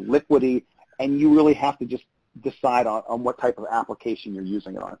really liquidy, and you really have to just decide on what type of application you're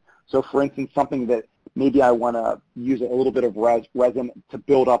using it on. So, for instance, something that maybe I want to use a little bit of resin to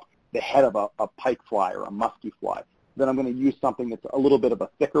build up the head of a pike fly or a musky fly. Then I'm going to use something that's a little bit of a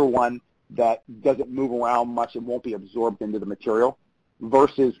thicker one that doesn't move around much and won't be absorbed into the material,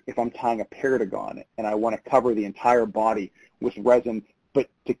 versus if I'm tying a Paratagon and I want to cover the entire body with resin, but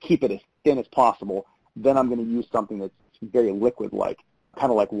to keep it as thin as possible, then I'm going to use something that's very liquid-like,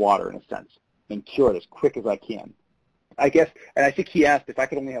 kind of like water in a sense, and cure it as quick as I can. I guess, and I think he asked if I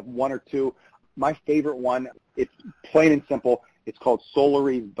could only have one or two. My favorite one, it's plain and simple. It's called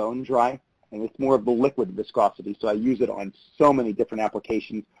Solaris Bone Dry, and it's more of the liquid viscosity, so I use it on so many different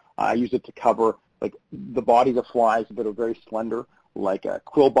applications. I use it to cover like the bodies of flies that are very slender, like a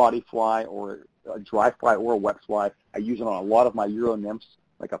quill body fly or a dry fly or a wet fly. I use it on a lot of my Euro nymphs,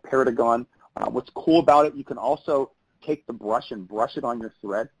 like a Paratagon. What's cool about it, you can also take the brush and brush it on your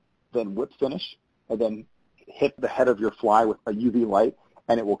thread, then whip finish, and then hit the head of your fly with a UV light,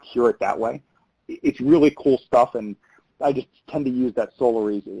 and it will cure it that way. It's really cool stuff, and I just tend to use that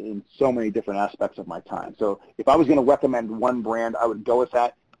Solaris in so many different aspects of my time. So if I was going to recommend one brand, I would go with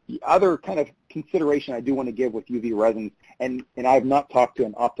that. The other kind of consideration I do want to give with UV resins, and I have not talked to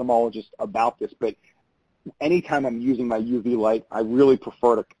an ophthalmologist about this, but anytime I'm using my UV light, I really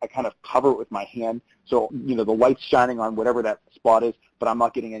prefer to kind of cover it with my hand. So, you know, the light's shining on whatever that spot is, but I'm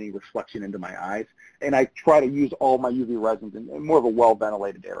not getting any reflection into my eyes. And I try to use all my UV resins in more of a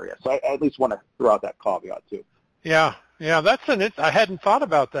well-ventilated area. So I at least want to throw out that caveat, too. Yeah, I hadn't thought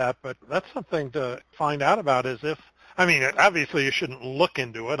about that, but that's something to find out about is if, I mean, obviously you shouldn't look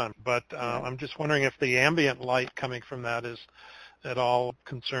into it, but I'm just wondering if the ambient light coming from that is at all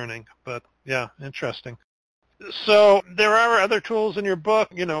concerning. But, yeah, interesting. So there are other tools in your book,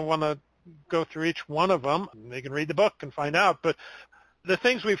 you know, want to go through each one of them. They can read the book and find out. But the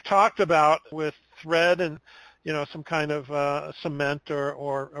things we've talked about with thread and, you know, some kind of cement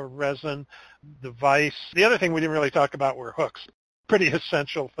or resin, the vise. The other thing we didn't really talk about were hooks. Pretty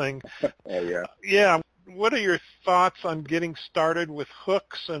essential thing. Oh, yeah. Yeah. What are your thoughts on getting started with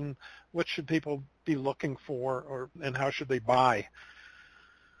hooks, and what should people be looking for, and how should they buy?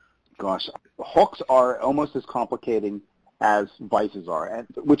 Gosh, hooks are almost as complicated as vices are, and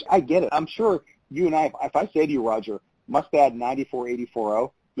which I get it. I'm sure you and I, if I say to you, Roger, Mustad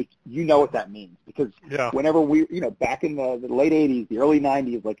 94840, you know what that means, because whenever we, you know, back in the late 80s, the early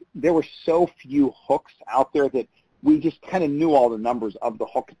 90s, like there were so few hooks out there that we just kind of knew all the numbers of the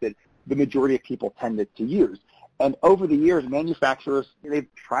hooks that the majority of people tended to use. And over the years, manufacturers, they've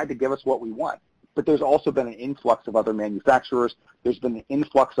tried to give us what we want. But there's also been an influx of other manufacturers. There's been an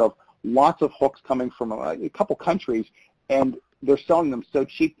influx of lots of hooks coming from a couple countries, and they're selling them so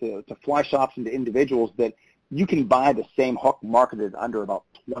cheap to fly shops and to individuals that you can buy the same hook marketed under about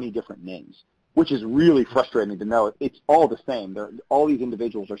 20 different names, which is really frustrating to know. It's all the same. All these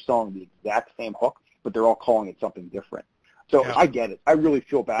individuals are selling the exact same hook, but they're all calling it something different. So I get it. I really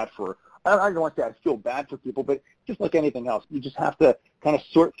feel bad for, I don't want to say I feel bad for people, but just like anything else, you just have to kind of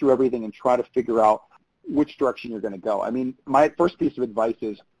sort through everything and try to figure out which direction you're going to go. I mean, my first piece of advice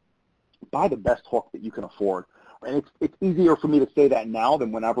is buy the best hook that you can afford. And it's easier for me to say that now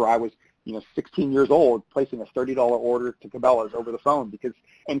than whenever I was, 16 years old, placing a $30 order to Cabela's over the phone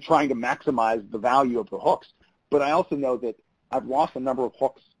and trying to maximize the value of the hooks. But I also know that I've lost a number of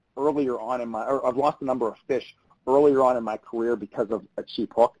hooks earlier on I've lost a number of fish earlier on in my career because of a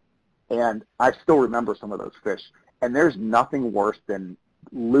cheap hook. And I still remember some of those fish. And there's nothing worse than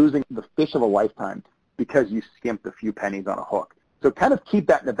losing the fish of a lifetime because you skimped a few pennies on a hook. So kind of keep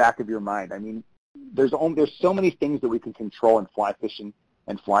that in the back of your mind. I mean, there's so many things that we can control in fly fishing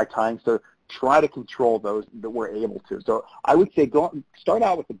and fly tying. So try to control those that we're able to. So I would say start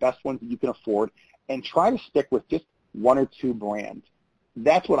out with the best ones that you can afford and try to stick with just one or two brands.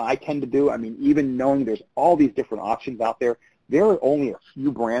 That's what I tend to do. I mean, even knowing there's all these different options out there, there are only a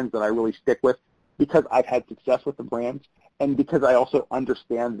few brands that I really stick with because I've had success with the brands and because I also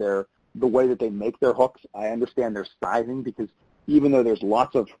understand the way that they make their hooks. I understand their sizing because even though there's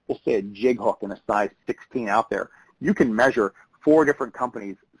lots of, we'll say, a jig hook in a size 16 out there, you can measure 4 different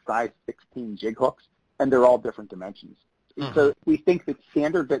companies' size 16 jig hooks, and they're all different dimensions. Mm-hmm. So we think that's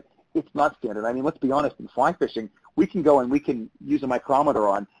standard, but it's not standard. I mean, let's be honest, in fly fishing, we can go and we can use a micrometer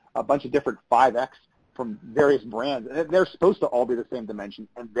on a bunch of different 5X from various brands. They're supposed to all be the same dimension,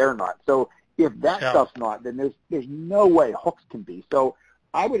 and they're not. So if that stuff's not, then there's no way hooks can be. So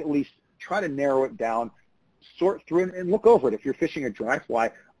I would at least try to narrow it down, sort through it, and look over it. If you're fishing a dry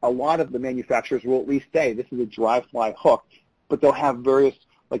fly, a lot of the manufacturers will at least say this is a dry fly hook, but they'll have various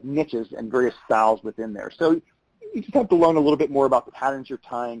like niches and various styles within there. So you just have to learn a little bit more about the patterns you're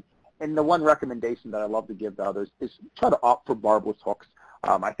tying. And the one recommendation that I love to give to others is try to opt for barbless hooks.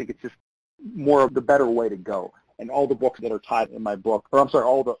 I think it's just more of the better way to go. And all the books that are tied in my book, or I'm sorry,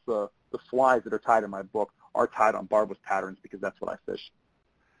 all the flies that are tied in my book are tied on barbless patterns because that's what I fish.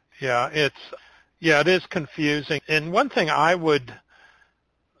 Yeah, it is confusing. And one thing I would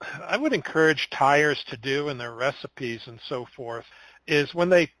encourage tyers to do in their recipes and so forth is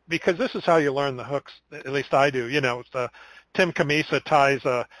because this is how you learn the hooks, at least I do. You know, Tim Camisa ties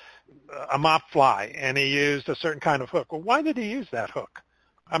a mop fly, and he used a certain kind of hook. Well, why did he use that hook?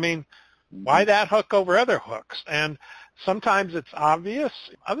 I mean, why that hook over other hooks? And sometimes it's obvious,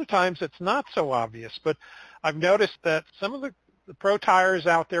 other times it's not so obvious. But I've noticed that some of the pro tyers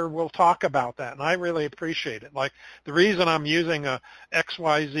out there will talk about that, and I really appreciate it. Like the reason I'm using a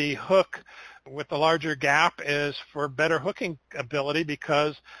XYZ hook with the larger gap is for better hooking ability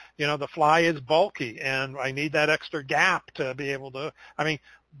because, you know, the fly is bulky and I need that extra gap to be able to, I mean,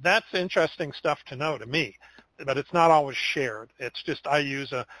 that's interesting stuff to know to me, but it's not always shared. It's just I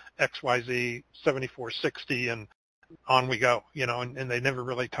use a XYZ 7460 and on we go, you know, and they never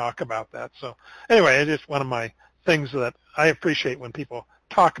really talk about that. So anyway, it is one of my things that I appreciate when people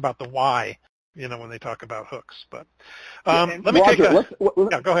talk about the why, you know, when they talk about hooks. But let me Roger,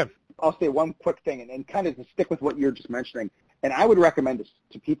 go ahead. I'll say one quick thing and kind of to stick with what you're just mentioning. And I would recommend this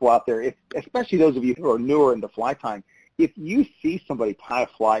to people out there, especially those of you who are newer into fly tying, if you see somebody tie a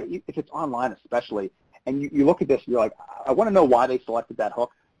fly, if it's online especially, and you look at this and you're like, I want to know why they selected that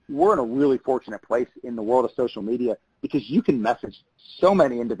hook, we're in a really fortunate place in the world of social media because you can message so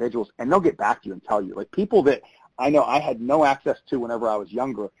many individuals and they'll get back to you and tell you. Like people that I know I had no access to whenever I was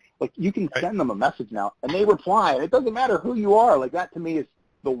younger, like you can send them a message now and they reply. And it doesn't matter who you are. Like that to me is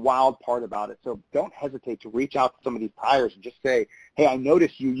the wild part about it. So don't hesitate to reach out to some of these tyers and just say, hey, I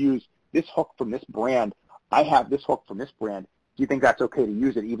noticed you use this hook from this brand. I have this hook from this brand. Do you think that's okay to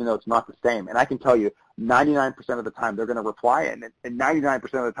use it even though it's not the same? And I can tell you 99% of the time they're going to reply and 99%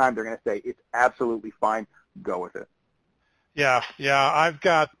 of the time they're going to say it's absolutely fine. Go with it. Yeah.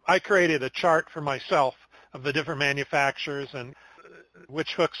 I created a chart for myself of the different manufacturers and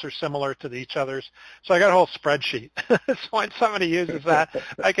which hooks are similar to each other's. So I got a whole spreadsheet. So when somebody uses that,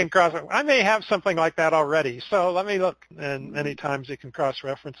 I can cross it. I may have something like that already. So let me look, and many times you can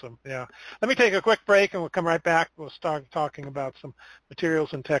cross-reference them. Yeah. Let me take a quick break, and we'll come right back. We'll start talking about some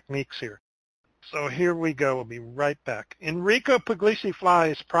materials and techniques here. So here we go. We'll be right back. Enrico Puglisi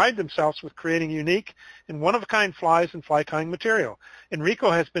Flies pride themselves with creating unique and one-of-a-kind flies and fly tying material. Enrico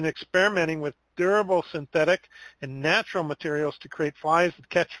has been experimenting with durable synthetic and natural materials to create flies that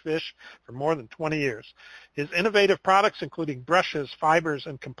catch fish for more than 20 years. His innovative products, including brushes, fibers,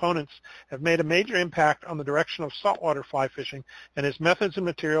 and components, have made a major impact on the direction of saltwater fly fishing, and his methods and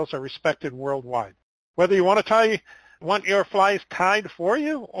materials are respected worldwide. Whether you want your flies tied for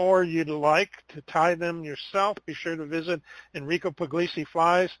you or you'd like to tie them yourself, be sure to visit Enrico Puglisi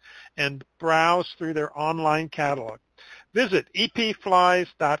Flies and browse through their online catalog. Visit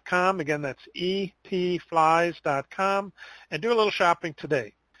epflies.com. Again, that's epflies.com, and do a little shopping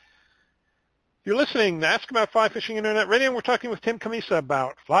today. You're listening to Ask About Fly Fishing Internet Radio, and we're talking with Tim Camisa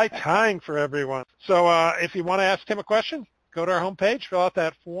about fly tying for everyone. So if you want to ask Tim a question, go to our homepage, fill out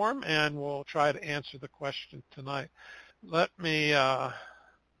that form, and we'll try to answer the question tonight. Let me,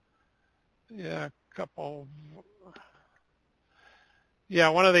 Yeah,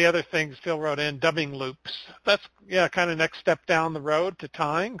 one of the other things Phil wrote in, dubbing loops. That's, kind of next step down the road to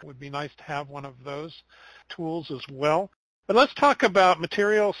tying. It would be nice to have one of those tools as well. But let's talk about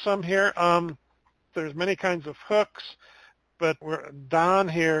materials some here. There's many kinds of hooks, but Don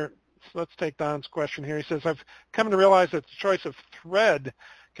here, so let's take Don's question here. He says, I've come to realize that the choice of thread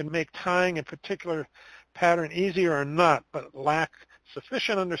can make tying a particular pattern easier or not, but lack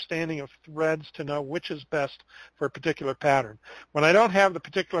sufficient understanding of threads to know which is best for a particular pattern. When I don't have the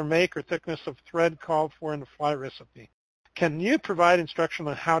particular make or thickness of thread called for in the fly recipe, can you provide instruction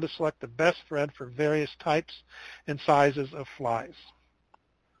on how to select the best thread for various types and sizes of flies?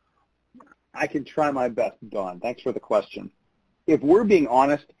 I can try my best, Don. Thanks for the question. If we're being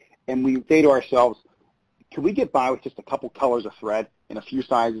honest and we say to ourselves, can we get by with just a couple colors of thread in a few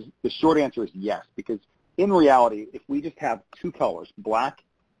sizes? The short answer is yes, because in reality, if we just have two colors, black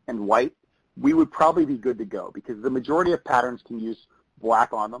and white, we would probably be good to go because the majority of patterns can use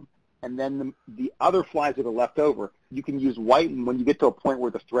black on them. And then the other flies that are left over, you can use white. And when you get to a point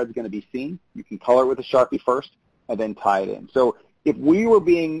where the thread's going to be seen, you can color it with a Sharpie first and then tie it in. So if we were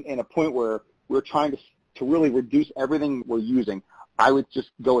being in a point where we're trying to really reduce everything we're using, I would just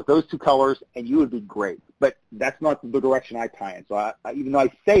go with those two colors, and you would be great. But that's not the direction I tie in. So even though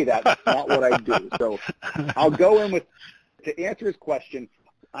I say that, that's not what I do. So I'll go in with, to answer his question,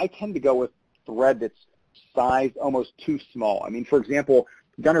 I tend to go with thread that's sized almost too small. I mean, for example,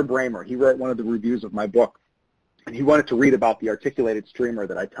 Gunnar Bramer, he wrote one of the reviews of my book, and he wanted to read about the articulated streamer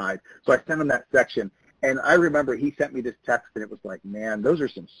that I tied. So I sent him that section. And I remember he sent me this text, and it was like, man, those are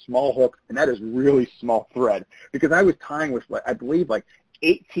some small hooks, and that is really small thread. Because I was tying with, I believe, like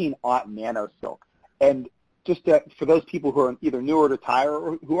 18-aught nano silk. And just for those people who are either newer to tire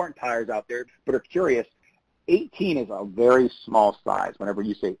or who aren't tires out there but are curious, 18 is a very small size whenever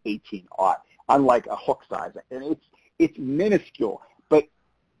you say 18-aught, unlike a hook size. And it's minuscule. But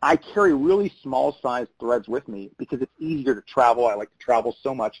I carry really small-sized threads with me because it's easier to travel. I like to travel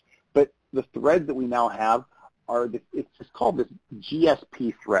so much. But the threads that we now have it's called this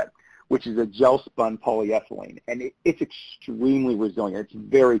GSP thread, which is a gel-spun polyethylene, and it's extremely resilient. It's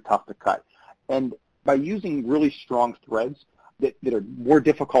very tough to cut. And by using really strong threads that are more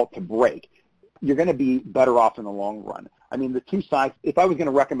difficult to break, you're going to be better off in the long run. I mean, the two sizes, if I was going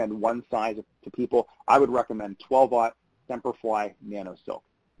to recommend one size to people, I would recommend 12-aught Semperfli Nano Silk.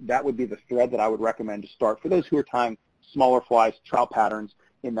 That would be the thread that I would recommend to start for those who are tying smaller flies, trout patterns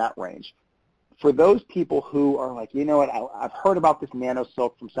in that range. For those people who are like, you know what, I've heard about this Nano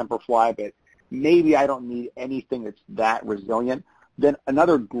Silk from Semperfli, but maybe I don't need anything that's that resilient, then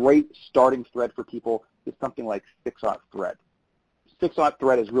another great starting thread for people is something like 6-aught thread. 6-aught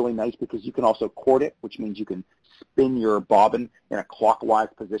thread is really nice because you can also cord it, which means you can spin your bobbin in a clockwise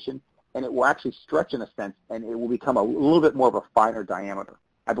position, and it will actually stretch in a sense, and it will become a little bit more of a finer diameter.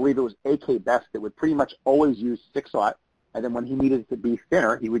 I believe it was A.K. Best that would pretty much always use 6-aught, and then when he needed it to be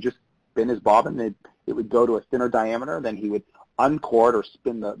thinner, he would just spin his bobbin. It would go to a thinner diameter. Then he would uncord or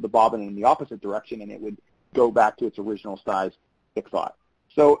spin the bobbin in the opposite direction, and it would go back to its original size, 6-aught.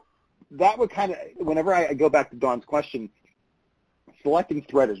 So that would kind of, whenever I go back to Don's question, selecting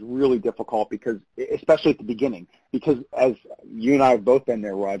thread is really difficult because, especially at the beginning, because as you and I have both been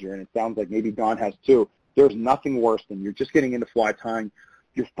there, Roger, and it sounds like maybe Don has too, there's nothing worse than you're just getting into fly tying,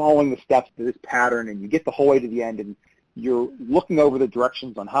 you're following the steps to this pattern, and you get the whole way to the end, and you're looking over the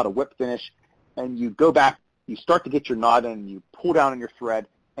directions on how to whip finish, and you go back, you start to get your knot in, and you pull down on your thread,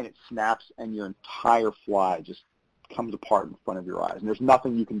 and it snaps, and your entire fly just comes apart in front of your eyes. And there's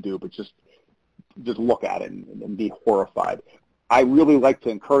nothing you can do but just look at it and be horrified. I really like to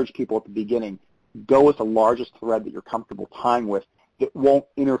encourage people at the beginning, go with the largest thread that you're comfortable tying with that won't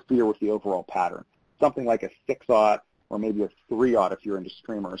interfere with the overall pattern. Something like a 6-aught or maybe a 3-aught if you're into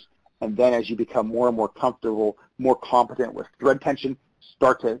streamers. And then as you become more and more comfortable, more competent with thread tension,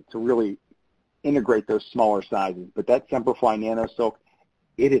 start to really integrate those smaller sizes. But that Semperfli Nano Silk,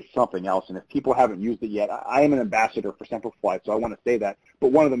 it is something else. And if people haven't used it yet, I am an ambassador for Semperfli, so I want to say that.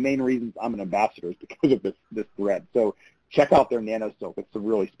 But one of the main reasons I'm an ambassador is because of this thread. So check out their Nano Silk. It's some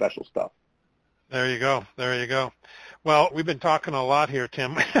really special stuff. There you go. There you go. Well, we've been talking a lot here,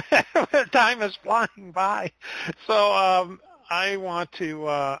 Tim. Time is flying by. So I want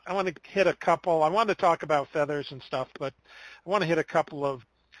to hit a couple. I want to talk about feathers and stuff, but I want to hit a couple of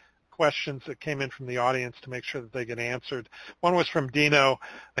questions that came in from the audience to make sure that they get answered. One was from Dino.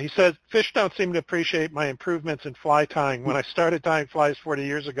 He said, fish don't seem to appreciate my improvements in fly tying. When I started tying flies 40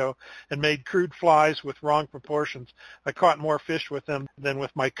 years ago and made crude flies with wrong proportions, I caught more fish with them than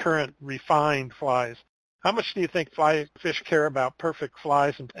with my current refined flies. How much do you think fly fish care about perfect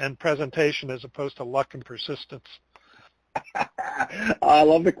flies and presentation as opposed to luck and persistence? I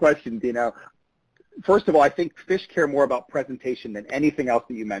love the question, Dino. First of all, I think fish care more about presentation than anything else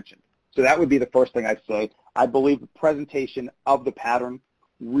that you mentioned. So that would be the first thing I'd say. I believe the presentation of the pattern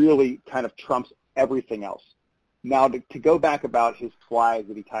really kind of trumps everything else. Now, to go back about his flies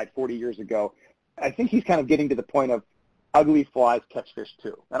that he tied 40 years ago, I think he's kind of getting to the point of ugly flies catch fish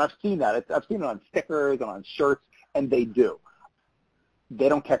too. And I've seen that. I've seen it on stickers and on shirts, and they do. They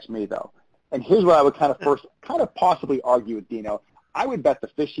don't catch me, though. And here's what I would kind of possibly argue with Dino. I would bet the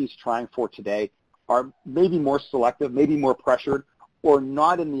fish he's trying for today are maybe more selective, maybe more pressured, or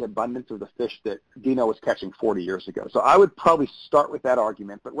not in the abundance of the fish that Dino was catching 40 years ago. So I would probably start with that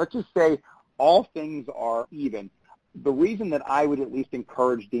argument. But let's just say all things are even. The reason that I would at least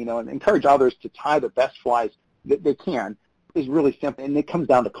encourage Dino and encourage others to tie the best flies that they can is really simple, and it comes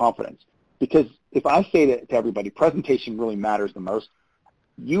down to confidence. Because if I say to everybody, presentation really matters the most,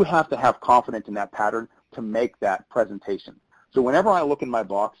 you have to have confidence in that pattern to make that presentation. So whenever I look in my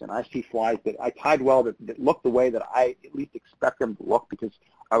box and I see flies that I tied well that look the way that I at least expect them to look because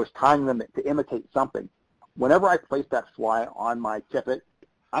I was tying them to imitate something, whenever I place that fly on my tippet,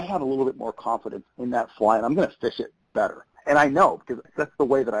 I have a little bit more confidence in that fly, and I'm going to fish it better. And I know because that's the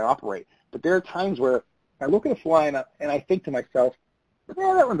way that I operate. But there are times where I look at a fly and I think to myself,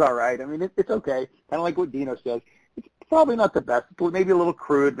 yeah, that one's all right. I mean, it's okay. Kind of like what Dino says. It's probably not the best. It's maybe a little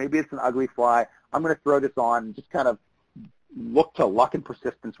crude. Maybe it's an ugly fly. I'm going to throw this on and just kind of look to luck and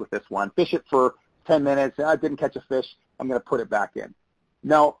persistence with this one. Fish it for 10 minutes. I didn't catch a fish. I'm going to put it back in.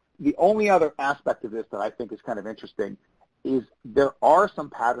 Now, the only other aspect of this that I think is kind of interesting is there are some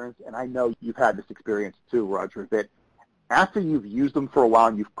patterns, and I know you've had this experience too, Roger, that after you've used them for a while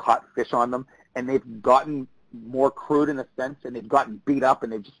and you've caught fish on them and they've gotten more crude in a sense and they've gotten beat up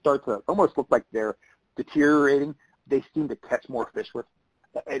and they just start to almost look like they're deteriorating, they seem to catch more fish with,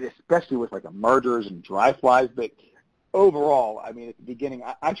 and especially with like emergers and dry flies. But overall, I mean, at the beginning,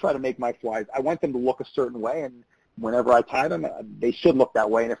 I try to make my flies, I want them to look a certain way, and whenever I tie them, they should look that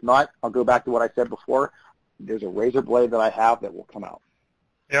way. And if not, I'll go back to what I said before. There's a razor blade that I have that will come out.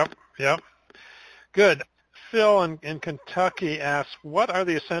 Yep. Good. Phil in Kentucky asks, what are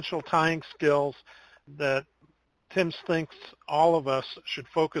the essential tying skills that Tim thinks all of us should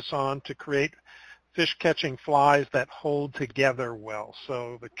focus on to create fish-catching flies that hold together well?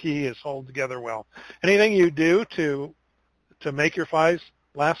 So the key is hold together well. Anything you do to make your flies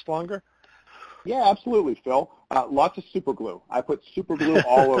last longer? Yeah, absolutely, Phil. Lots of super glue. I put super glue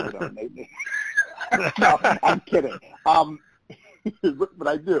all over them. No, I'm kidding. But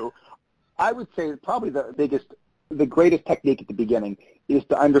I do. I would say probably the greatest technique at the beginning is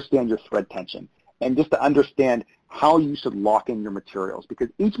to understand your thread tension and just to understand how you should lock in your materials, because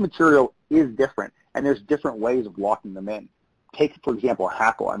each material is different and there's different ways of locking them in. Take, for example,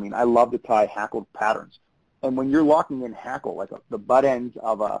 hackle. I mean, I love to tie hackled patterns. And when you're locking in hackle, like the butt ends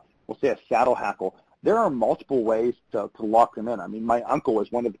of we'll say a saddle hackle, there are multiple ways to lock them in. I mean, my uncle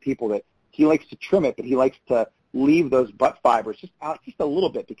is one of the people that he likes to trim it, but he likes to leave those butt fibers just out just a little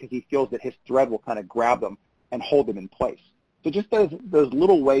bit because he feels that his thread will kind of grab them and hold them in place. So just those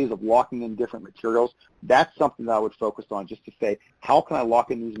little ways of locking in different materials, that's something that I would focus on, just to say, how can I lock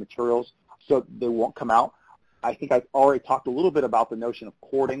in these materials so they won't come out? I think I've already talked a little bit about the notion of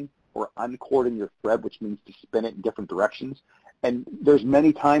cording or uncording your thread, which means to spin it in different directions. And there's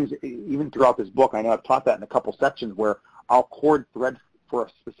many times, even throughout this book, I know I've taught that in a couple sections, where I'll cord thread for a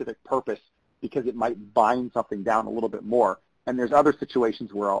specific purpose because it might bind something down a little bit more. And there's other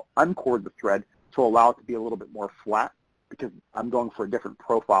situations where I'll uncord the thread to allow it to be a little bit more flat because I'm going for a different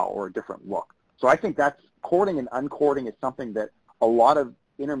profile or a different look. So I think that's cording and uncording is something that a lot of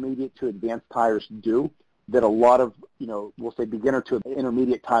intermediate to advanced tires do that a lot of, we'll say beginner to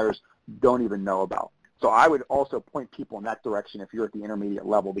intermediate tires don't even know about. So I would also point people in that direction if you're at the intermediate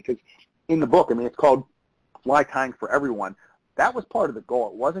level, because in the book, I mean, it's called Fly Tying for Everyone. That was part of the goal.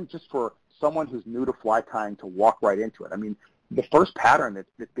 It wasn't just for someone who's new to fly tying to walk right into it. I mean, the first pattern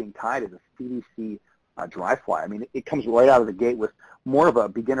that's being tied is a CDC dry fly. I mean, it comes right out of the gate with more of a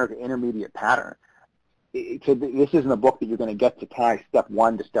beginner to intermediate pattern. So this isn't a book that you're going to get to tie step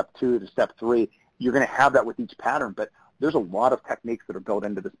 1 to step 2 to step 3. You're going to have that with each pattern, but there's a lot of techniques that are built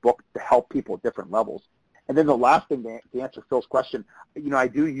into this book to help people at different levels. And then the last thing to answer Phil's question, I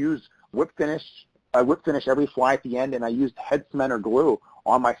do use whip finish. I whip finish every fly at the end, and I use head cement or glue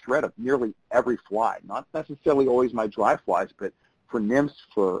on my thread of nearly every fly. Not necessarily always my dry flies, but for nymphs,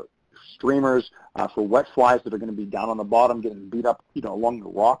 for streamers, for wet flies that are going to be down on the bottom getting beat up, along the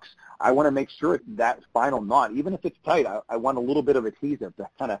rocks, I want to make sure that final knot, even if it's tight, I want a little bit of adhesive to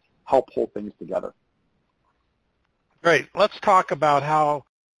kind of help hold things together. Great. Let's talk about how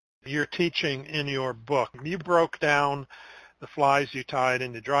you're teaching in your book. You broke down the flies you tied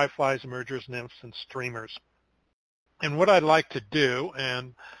into dry flies, emergers, nymphs, and streamers. And what I'd like to do,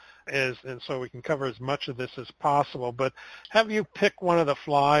 and so we can cover as much of this as possible, but have you pick one of the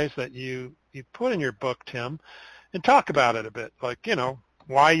flies that you put in your book, Tim, and talk about it a bit, like,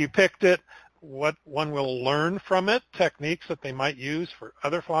 why you picked it, what one will learn from it, techniques that they might use for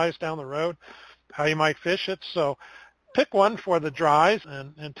other flies down the road, how you might fish it. So pick one for the dries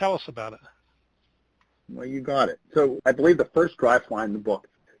and tell us about it. Well, you got it. So I believe the first dry fly in the book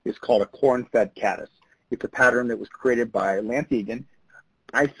is called a corn-fed caddis. It's a pattern that was created by Lance Egan.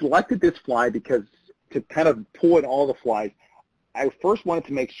 I selected this fly because to kind of pull in all the flies, I first wanted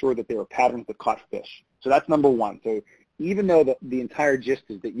to make sure that they were patterns that caught fish. So that's number one. So even though the entire gist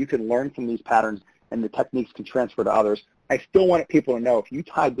is that you can learn from these patterns and the techniques can transfer to others, I still wanted people to know if you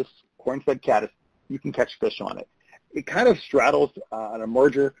tied this corn-fed caddis, you can catch fish on it. It kind of straddles an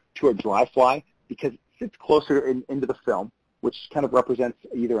emerger to a dry fly because it sits closer into the film, which kind of represents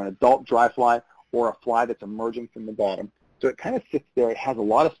either an adult dry fly or a fly that's emerging from the bottom. So it kind of sits there. It has a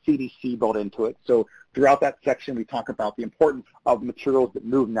lot of CDC built into it. So throughout that section, we talk about the importance of materials that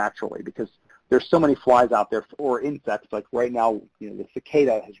move naturally because there's so many flies out there or insects. Like right now, the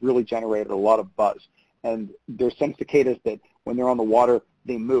cicada has really generated a lot of buzz. And there's some cicadas that when they're on the water,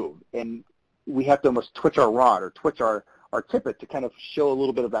 they move. And we have to almost twitch our rod or twitch our tippet to kind of show a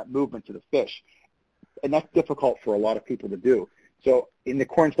little bit of that movement to the fish. And that's difficult for a lot of people to do. So in the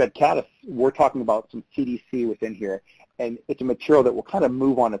corn-fed caddis, we're talking about some CDC within here, and it's a material that will kind of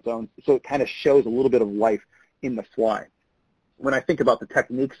move on its own, so it kind of shows a little bit of life in the fly. When I think about the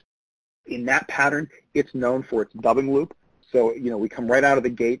techniques in that pattern, it's known for its dubbing loop. So, we come right out of the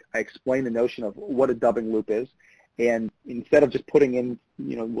gate. I explain the notion of what a dubbing loop is, and instead of just putting in,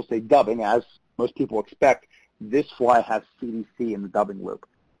 we'll say dubbing, as most people expect, this fly has CDC in the dubbing loop.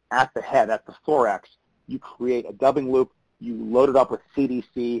 At the head, at the thorax, you create a dubbing loop. You load it up with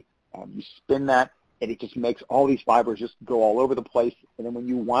CDC, you spin that, and it just makes all these fibers just go all over the place. And then when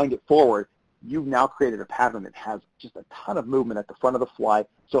you wind it forward, you've now created a pattern that has just a ton of movement at the front of the fly,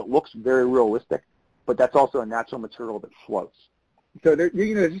 so it looks very realistic, but that's also a natural material that floats. So there's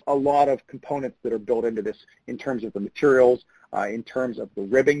just a lot of components that are built into this in terms of the materials, in terms of the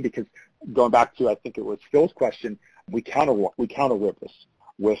ribbing, because going back to, I think it was Phil's question, we counter rib this.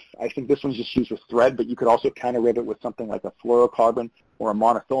 I think this one's just used with thread, but you could also counter rib it with something like a fluorocarbon or a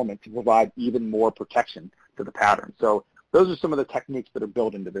monofilament to provide even more protection to the pattern. So those are some of the techniques that are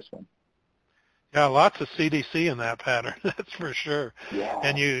built into this one. Yeah, lots of CDC in that pattern, that's for sure. Yeah,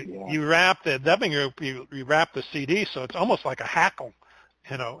 and you wrap the dubbing group, you wrap the CD, so it's almost like a hackle,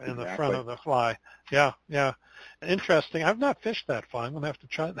 in the front of the fly. Yeah. Interesting. I've not fished that fly. I'm going to have to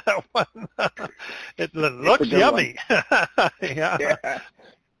try that one. It looks yummy. Yeah.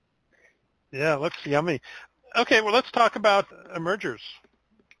 Yeah, it looks yummy. Okay, well, let's talk about emergers.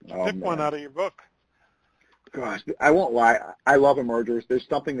 Pick one out of your book. Gosh, I won't lie. I love emergers. There's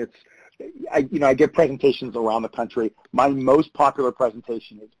something that's, I give presentations around the country. My most popular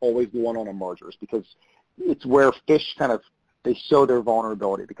presentation is always the one on emergers because it's where fish they show their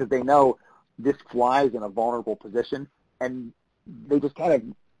vulnerability because they know this fly is in a vulnerable position and they just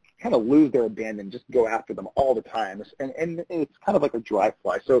kind of lose their abandon, just go after them all the time. And it's kind of like a dry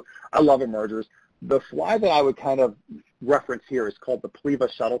fly. So I love emergers. The fly that I would kind of reference here is called the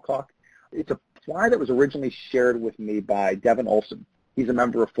Pleva shuttlecock. It's a fly that was originally shared with me by Devin Olson. He's a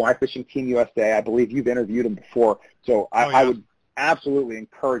member of Fly Fishing Team USA. I believe you've interviewed him before. So I would absolutely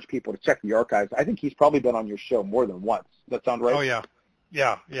encourage people to check the archives. I think he's probably been on your show more than once. Does that sound right? Oh, yeah.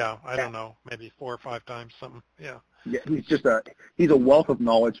 Yeah. I don't know, maybe 4 or 5 times, something. Yeah. Yeah, he's a wealth of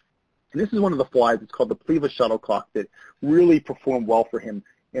knowledge. And this is one of the flies. It's called the Pleva shuttlecock that really performed well for him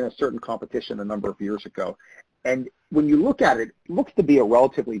in a certain competition a number of years ago. And when you look at it, it looks to be a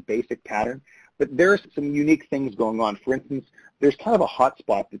relatively basic pattern, but there's some unique things going on. For instance, there's kind of a hot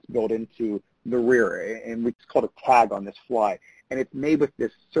spot that's built into the rear, and it's called a tag on this fly, and it's made with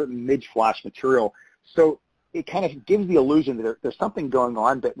this certain mid-flash material. So it kind of gives the illusion that there's something going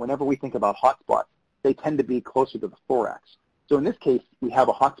on, but whenever we think about hot spots, they tend to be closer to the thorax. So in this case, we have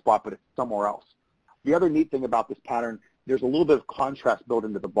a hot spot, but it's somewhere else. The other neat thing about this pattern, there's a little bit of contrast built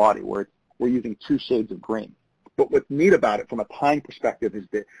into the body where we're using 2 shades of green. But what's neat about it from a tying perspective is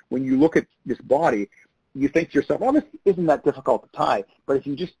that when you look at this body, you think to yourself, well, this isn't that difficult to tie. But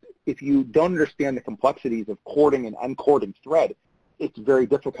if you don't understand the complexities of cording and uncording thread, it's very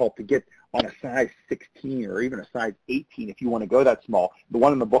difficult to get on a size 16 or even a size 18 if you want to go that small. The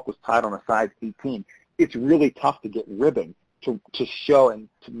one in the book was tied on a size 18. It's really tough to get ribbing to show and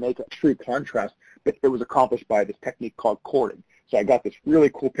to make a true contrast, but it was accomplished by this technique called cording. So I got this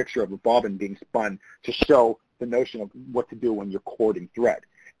really cool picture of a bobbin being spun to show the notion of what to do when you're cording thread.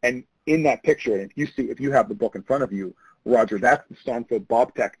 And in that picture, and if you have the book in front of you, Roger, that's the Stormfield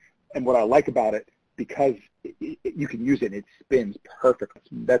Bobtech. And what I like about it, because you can use it and it spins perfectly.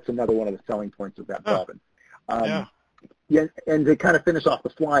 That's another one of the selling points of that bobbin. Yeah, and to kind of finish off the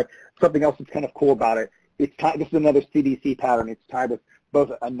fly, something else that's kind of cool about it, this is another CDC pattern. It's tied with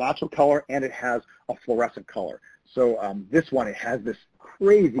both a natural color and it has a fluorescent color. So this one, it has this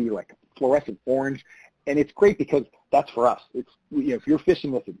crazy like fluorescent orange, and it's great because that's for us. It's if you're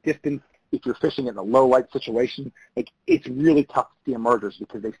fishing with a distance, if you're fishing in a low light situation, like it's really tough to see emergers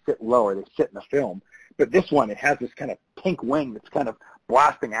because they sit lower, they sit in the film. But this one, it has this kind of pink wing that's kind of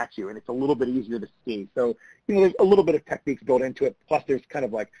blasting at you, and it's a little bit easier to see. So there's a little bit of techniques built into it. Plus, there's kind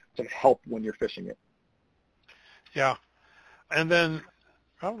of like some help when you're fishing it. Yeah, and then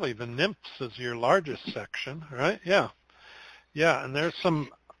probably the nymphs is your largest section, right? Yeah, and there's some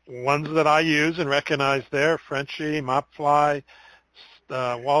ones that I use and recognize there: Frenchie, Mopfly,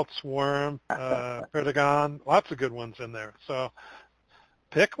 Waltz Worm, Perdigon. Lots of good ones in there. So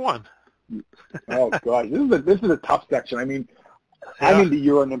pick one. Oh gosh, this is a tough section. I mean, I'm into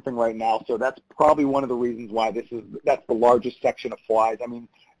Euro nymphing right now, so that's probably one of the reasons why that's the largest section of flies. I mean,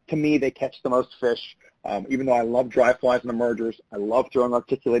 to me, they catch the most fish. Even though I love dry flies and emergers, I love throwing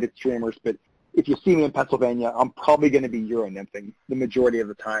articulated streamers. But if you see me in Pennsylvania, I'm probably going to be Euro nymphing the majority of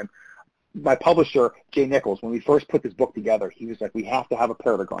the time. My publisher, Jay Nichols, when we first put this book together, he was like, we have to have a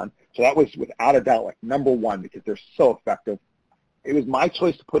Perdigon. So that was without a doubt like number one because they're so effective. It was my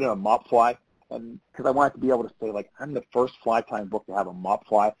choice to put in a mop fly, and because I wanted to be able to say, like, I'm the first fly tying book to have a mop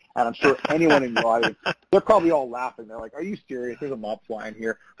fly, and I'm sure anyone in your audience, they're probably all laughing. They're like, are you serious? There's a mop fly in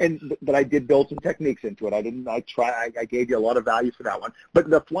here. But I did build some techniques into it. I gave you a lot of value for that one. But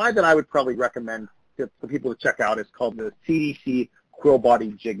the fly that I would probably recommend for people to check out is called the CDC Quill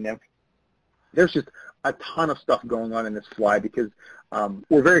Body Jig Nymph. There's just a ton of stuff going on in this fly because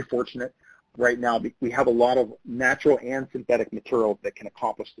we're very fortunate. Right now, we have a lot of natural and synthetic materials that can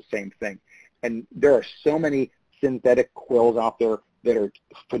accomplish the same thing. And there are so many synthetic quills out there that are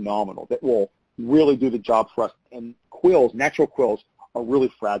phenomenal, that will really do the job for us. And natural quills, are really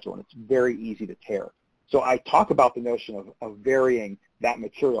fragile, and it's very easy to tear. So I talk about the notion of varying that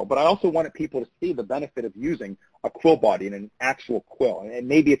material, but I also wanted people to see the benefit of using a quill body and an actual quill. And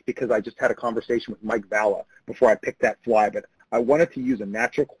maybe it's because I just had a conversation with Mike Valla before I picked that fly, but I wanted to use a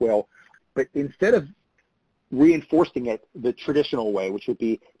natural quill. But instead of reinforcing it the traditional way, which would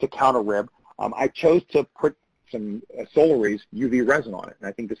be to counter rib, I chose to put some Solaris UV resin on it. And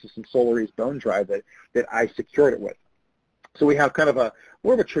I think this is some Solaris bone dry that I secured it with. So we have kind of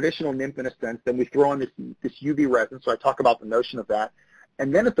more of a traditional nymph in a sense. Then we throw on this UV resin. So I talk about the notion of that.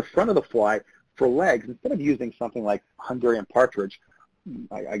 And then at the front of the fly, for legs, instead of using something like Hungarian partridge,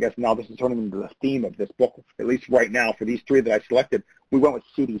 I guess now this is turning into the theme of this book, at least right now for these three that I selected, we went with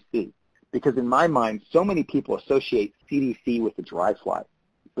CDC. Because in my mind, so many people associate CDC with the dry fly.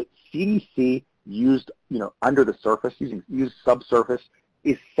 But CDC used, under the surface, used subsurface,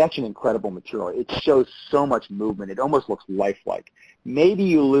 is such an incredible material. It shows so much movement. It almost looks lifelike. Maybe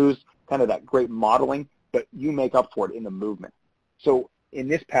you lose kind of that great modeling, but you make up for it in the movement. So in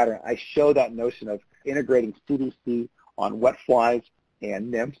this pattern, I show that notion of integrating CDC on wet flies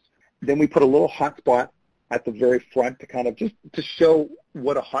and nymphs. Then we put a little hot spot at the very front to kind of just to show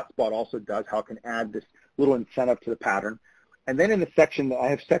what a hot spot also does, how it can add this little incentive to the pattern. And then in the section, I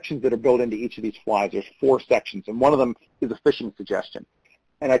have sections that are built into each of these flies. There's 4 sections, and one of them is a fishing suggestion.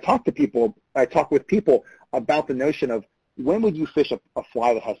 And I talk with people about the notion of when would you fish a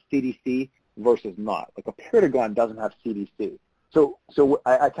fly that has CDC versus not. Like a Perdigon doesn't have CDC. So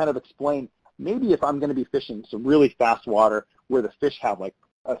I kind of explain, maybe if I'm going to be fishing some really fast water where the fish have like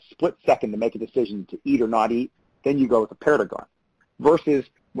a split second to make a decision to eat or not eat, then you go with a Perdigon. Versus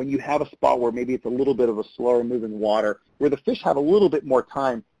when you have a spot where maybe it's a little bit of a slower moving water, where the fish have a little bit more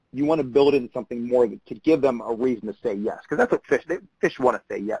time, you want to build in something more to give them a reason to say yes. Because that's what fish want to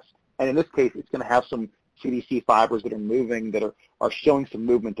say yes. And in this case, it's going to have some CDC fibers that are moving, that are showing some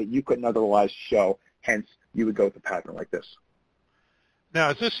movement that you couldn't otherwise show. Hence, you would go with a pattern like this. Now,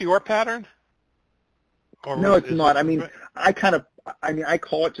 is this your pattern? Or no, it's not. I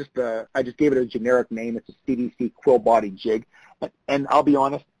call it I just gave it a generic name. It's a CDC quill body jig. And I'll be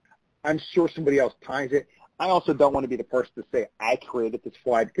honest, I'm sure somebody else ties it. I also don't want to be the person to say I created this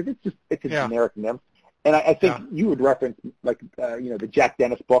fly because it's a generic nymph. And I think you would reference the Jack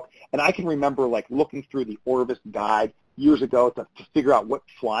Dennis book. And I can remember looking through the Orvis guide years ago to figure out what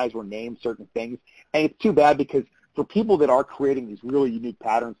flies were named certain things. And it's too bad because for people that are creating these really unique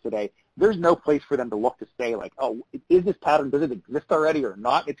patterns today, there's no place for them to look to say, like, oh, is this pattern, does it exist already or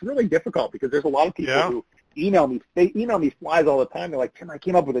not? It's really difficult because there's a lot of people who email me. They email me flies all the time. They're like, Tim, I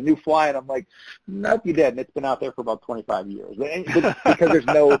came up with a new fly. And I'm like, nope, you didn't. It's been out there for about 25 years. Because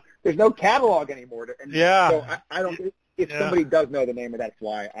there's no catalog anymore. So I don't, if somebody does know the name of that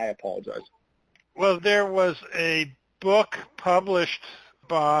fly, I apologize. Well, there was a book published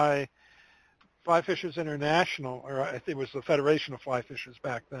by Fly Fishers International, or I think it was the Federation of Fly Fishers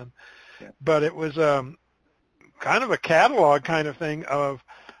back then, but it was kind of a catalog kind of thing of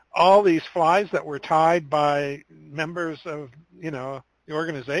all these flies that were tied by members of, the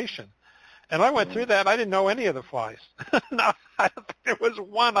organization. And I went through that. I didn't know any of the flies. No, there was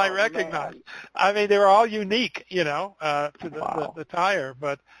one I recognized. Man. I mean, they were all unique, to the tire,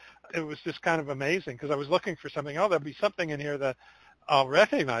 but it was just kind of amazing because I was looking for something. Oh, there'll be something in here that I'll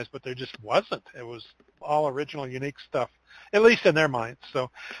recognize, but there just wasn't. It was all original, unique stuff, at least in their minds. So,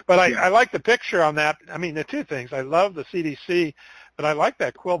 but I like the picture on that. I mean, the two things. I love the CDC, but I like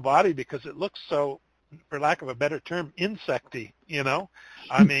that quill body because it looks so, for lack of a better term, insecty,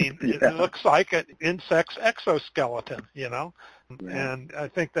 I mean, it looks like an insect's exoskeleton, and I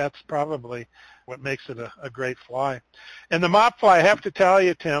think that's probably what makes it a great fly. And the mop fly, I have to tell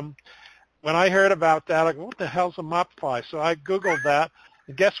you, Tim, when I heard about that, I go, what the hell's a mop fly? So I Googled that,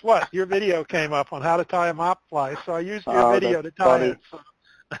 and guess what? Your video came up on how to tie a mop fly, so I used your video to tie it. So,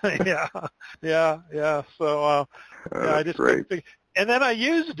 yeah. So I just great. And then I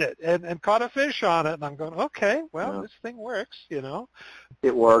used it and caught a fish on it, and I'm going, okay, well, this thing works, It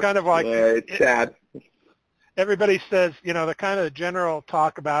works. It's kind of like it's sad. Everybody says, the kind of general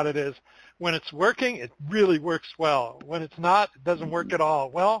talk about it is when it's working, it really works well. When it's not, it doesn't work at all.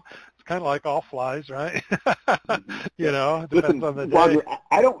 Well, it's kind of like all flies, right? It depends on the day. Roger,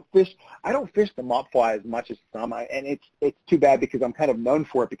 I don't fish the mop fly as much as some, and it's too bad because I'm kind of known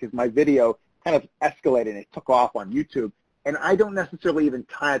for it because my video kind of escalated and it took off on YouTube. And I don't necessarily even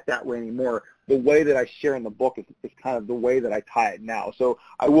tie it that way anymore. The way that I share in the book is kind of the way that I tie it now. So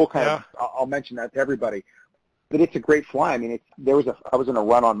I will I'll mention that to everybody. But it's a great fly. I mean, I was in a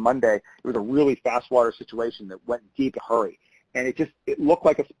run on Monday. It was a really fast water situation that went deep in a hurry. And it looked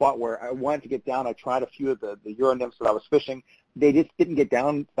like a spot where I wanted to get down. I tried a few of the Euro nymphs that I was fishing. They just didn't get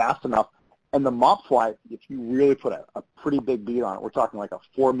down fast enough. And the mop fly, if you really put a pretty big bead on it, we're talking like a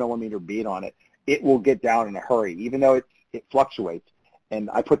 4-millimeter bead on it, it will get down in a hurry, even though it fluctuates. And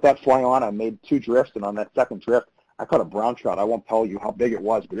I put that fly on. I made 2 drifts, and on that second drift, I caught a brown trout. I won't tell you how big it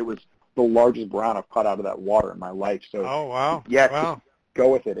was, but it was the largest brown I've caught out of that water in my life. So, oh, wow. Yeah, wow. Go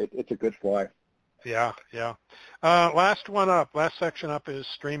with it. It's a good fly. Yeah. Last section up is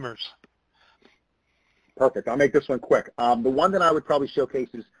streamers. Perfect. I'll make this one quick. The one that I would probably showcase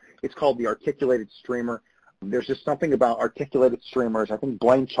it's called the articulated streamer. There's just something about articulated streamers. I think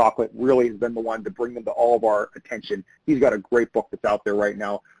Blaine Chocolate really has been the one to bring them to all of our attention. He's got a great book that's out there right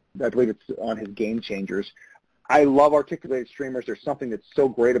now. I believe it's on his Game Changers. I love articulated streamers. There's something that's so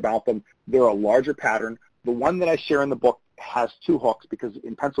great about them. They're a larger pattern. The one that I share in the book has 2 hooks because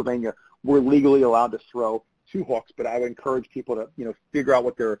in Pennsylvania we're legally allowed to throw 2 hooks, but I would encourage people to figure out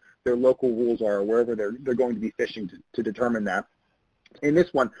what their local rules are or wherever they're going to be fishing to determine that. In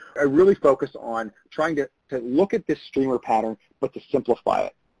this one, I really focus on trying to look at this streamer pattern, but to simplify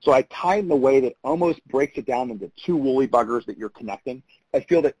it. So I tie it in a way that almost breaks it down into 2 woolly buggers that you're connecting. I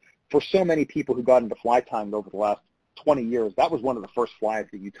feel that for so many people who got into fly tying over the last 20 years, that was one of the first flies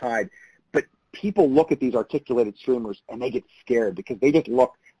that you tied. But people look at these articulated streamers and they get scared because they just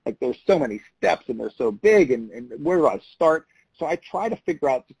look like there's so many steps and they're so big and where do I start? So I try to figure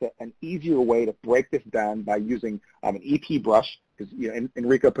out just an easier way to break this down by using an EP brush, because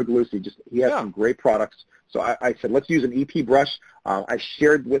Enrico Pugliese, he has some great products. So I said, let's use an EP brush. I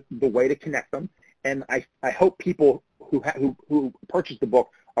shared with the way to connect them, and I hope people who purchase the book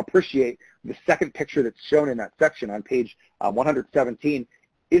appreciate the second picture that's shown in that section on page 117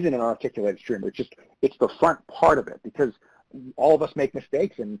 isn't an articulated streamer. It's the front part of it, because all of us make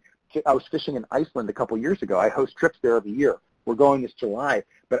mistakes. And I was fishing in Iceland a couple years ago. I host trips there every year. We're going this July,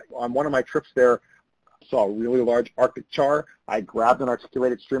 but on one of my trips there, I saw a really large Arctic char. I grabbed an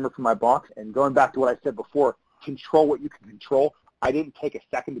articulated streamer from my box, and going back to what I said before, control what you can control. I didn't take a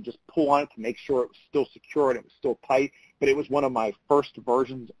second to just pull on it to make sure it was still secure and it was still tight, but it was one of my first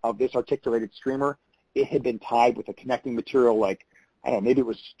versions of this articulated streamer. It had been tied with a connecting material like, I don't know, maybe it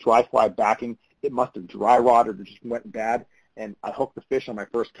was dry fly backing. It must have dry rotted or just went bad, and I hooked the fish on my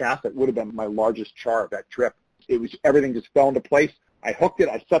first cast. It would have been my largest char of that trip. Everything just fell into place. I hooked it.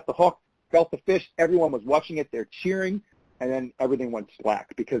 I set the hook, felt the fish. Everyone was watching it. They're cheering, and then everything went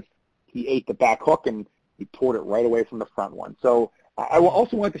slack because he ate the back hook and he pulled it right away from the front one. So I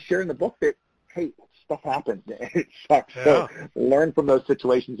also want to share in the book that, hey, stuff happens. It sucks. Yeah. So learn from those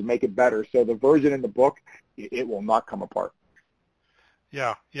situations and make it better. So the version in the book, it will not come apart.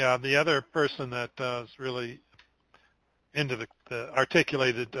 Yeah. The other person that is really into the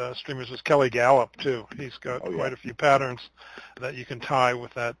articulated streamers is Kelly Gallup too. He's got quite a few patterns that you can tie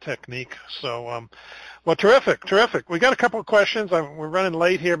with that technique. So, well, terrific. We got a couple of questions. We're running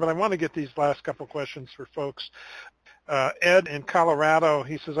late here, but I want to get these last couple of questions for folks. Ed in Colorado,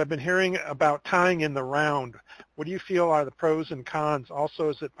 he says, I've been hearing about tying in the round. What do you feel are the pros and cons? Also,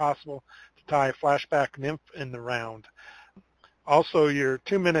 is it possible to tie a flashback nymph in the round? Also, your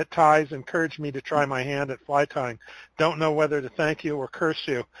 2-minute ties encouraged me to try my hand at fly tying. Don't know whether to thank you or curse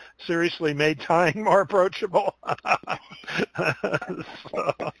you. Seriously made tying more approachable. What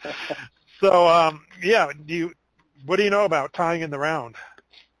do you know about tying in the round?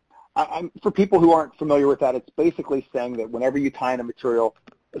 For people who aren't familiar with that, it's basically saying that whenever you tie in a material,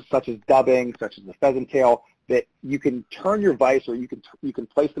 such as dubbing, such as the pheasant tail, that you can turn your vise or you can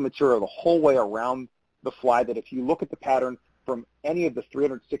place the material the whole way around the fly, that if you look at the pattern from any of the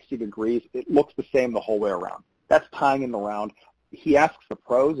 360 degrees, it looks the same the whole way around. That's tying in the round. He asks the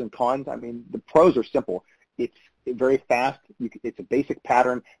pros and cons. I mean, the pros are simple. It's very fast. It's a basic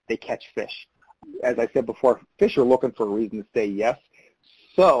pattern. They catch fish. As I said before, fish are looking for a reason to say yes.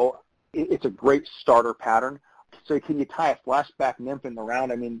 So it's a great starter pattern. So can you tie a flashback nymph in the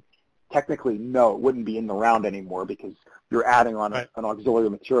round? I mean, technically, no, it wouldn't be in the round anymore because you're adding on an auxiliary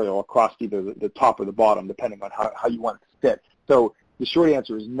material across either the top or the bottom, depending on how you want it to fit. So the short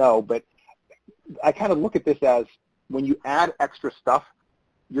answer is no, but I kind of look at this as when you add extra stuff,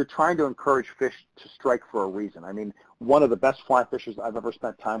 you're trying to encourage fish to strike for a reason. I mean, one of the best fly fishers I've ever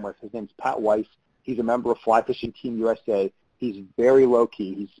spent time with, his name's Pat Weiss. He's a member of Fly Fishing Team USA. He's very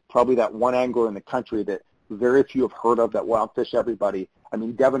low-key. He's probably that one angler in the country that very few have heard of that wild fish everybody. I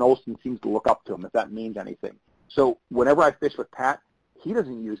mean, Devin Olson seems to look up to him, if that means anything. So whenever I fish with Pat, he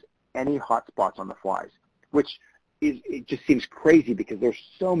doesn't use any hot spots on the flies, which it just seems crazy because there's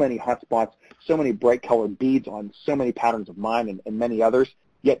so many hot spots, so many bright-colored beads on so many patterns of mine and many others,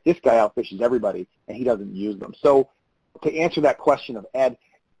 yet this guy outfishes everybody, and he doesn't use them. So to answer that question of Ed,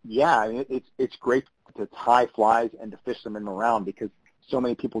 yeah, it's great to tie flies and to fish them in the round because so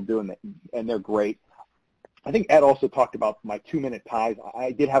many people do, and they're great. I think Ed also talked about my 2-minute ties.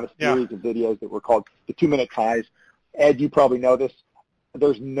 I did have a series of videos that were called the 2-minute ties. Ed, you probably know this.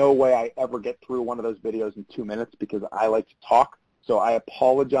 There's no way I ever get through one of those videos in 2 minutes because I like to talk. So I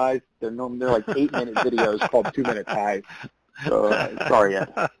apologize. They're like 8-minute videos called 2-minute ties. So sorry,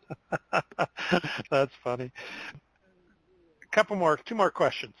 Ed. That's funny. Two more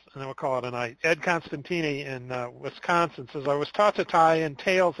questions, and then we'll call it a night. Ed Constantini in Wisconsin says, I was taught to tie in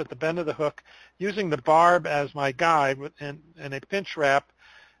tails at the bend of the hook using the barb as my guide and a pinch wrap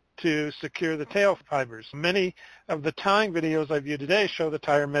to secure the tail fibers. Many of the tying videos I view today show the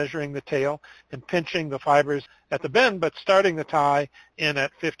tyer measuring the tail and pinching the fibers at the bend, but starting the tie in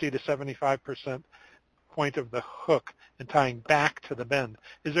at 50 to 75% point of the hook and tying back to the bend.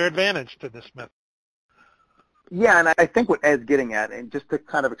 Is there advantage to this method? Yeah, and I think what Ed's getting at, and just to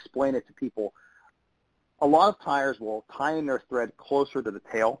kind of explain it to people, a lot of tyers will tie in their thread closer to the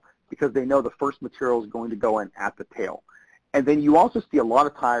tail because they know the first material is going to go in at the tail. And then you also see a lot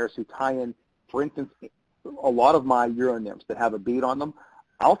of tyers who tie in, for instance, a lot of my Euro nymphs that have a bead on them,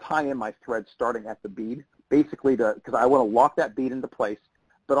 I'll tie in my thread starting at the bead, basically because I want to lock that bead into place.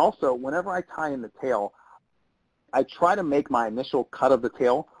 But also, whenever I tie in the tail, I try to make my initial cut of the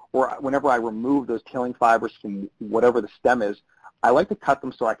tail, or whenever I remove those tailing fibers from whatever the stem is, I like to cut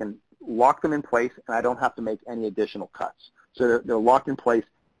them so I can lock them in place and I don't have to make any additional cuts. So they're locked in place,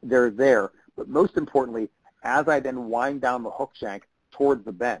 they're there. But most importantly, as I then wind down the hook shank towards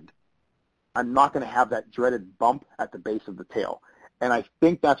the bend, I'm not going to have that dreaded bump at the base of the tail. And I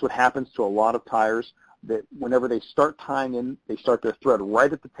think that's what happens to a lot of tyers, that whenever they start tying in, they start their thread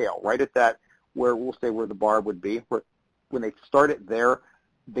right at the tail, right at that where we'll say where the barb would be. When they start it there,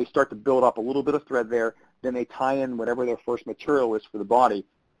 they start to build up a little bit of thread there, then they tie in whatever their first material is for the body,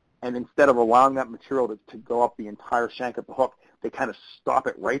 and instead of allowing that material to go up the entire shank of the hook, they kind of stop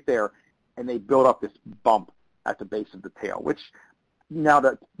it right there, and they build up this bump at the base of the tail, which now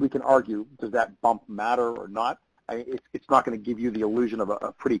that we can argue, does that bump matter or not? I mean, it's not going to give you the illusion of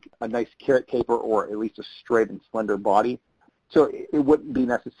a nice carrot taper or at least a straight and slender body. So it wouldn't be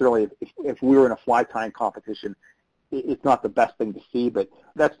necessarily, if we were in a fly tying competition, it's not the best thing to see, but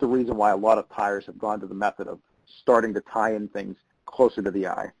that's the reason why a lot of tyers have gone to the method of starting to tie in things closer to the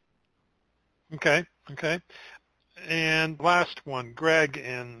eye. Okay. And last one, Greg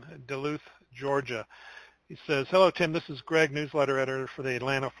in Duluth, Georgia. He says, hello, Tim. This is Greg, newsletter editor for the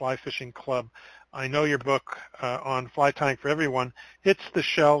Atlanta Fly Fishing Club. I know your book on Fly Tying for Everyone hits the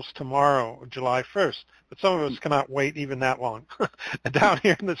shelves tomorrow, July 1st, but some of us cannot wait even that long. Down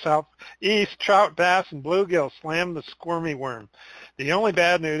here in the southeast, trout, bass, and bluegill slam the squirmy worm. The only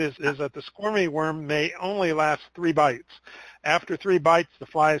bad news is that the squirmy worm may only last 3 bites. After 3 bites, the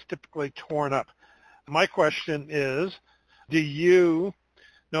fly is typically torn up. My question is, do you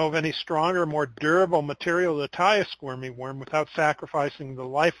know of any stronger, more durable material to tie a squirmy worm without sacrificing the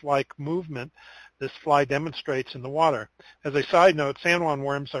lifelike movement this fly demonstrates in the water? As a side note, San Juan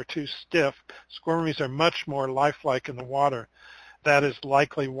worms are too stiff. Squirmies are much more lifelike in the water. That is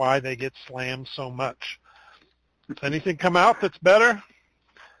likely why they get slammed so much. Does anything come out that's better?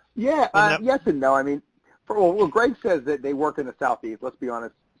 Yeah, yes and no. I mean, well, Greg says that they work in the southeast. Let's be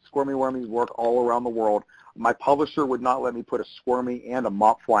honest. Squirmy wormies work all around the world. My publisher would not let me put a squirmy and a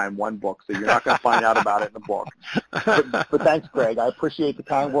mop fly in one book, so you're not going to find out about it in the book. But thanks, Greg. I appreciate the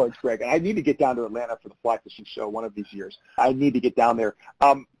kind words, Greg. And I need to get down to Atlanta for the fly fishing show one of these years. I need to get down there.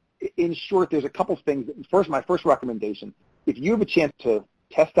 In short, there's a couple things. First, my first recommendation, if you have a chance to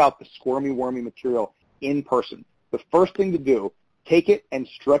test out the squirmy wormy material in person, the first thing to do, take it and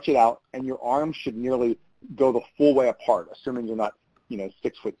stretch it out, and your arms should nearly go the full way apart, assuming you're not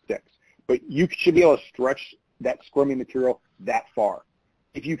 6'6". But you should be able to stretch that squirmy material that far.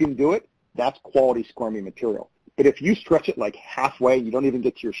 If you can do it, that's quality squirmy material. But if you stretch it like halfway, you don't even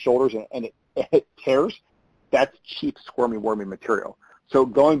get to your shoulders and it tears, that's cheap squirmy wormy material. So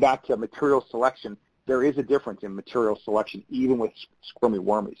going back to material selection, there is a difference in material selection even with squirmy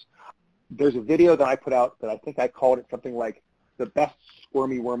wormies. There's a video that I put out that I think I called it something like the best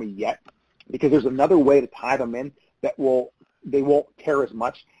squirmy wormy yet, because there's another way to tie them in that they won't tear as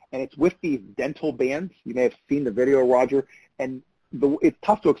much. And it's with these dental bands. You may have seen the video, Roger. And it's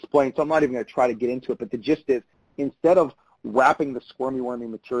tough to explain, so I'm not even going to try to get into it. But the gist is, instead of wrapping the squirmy wormy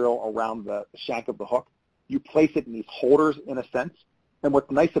material around the shank of the hook, you place it in these holders in a sense. And what's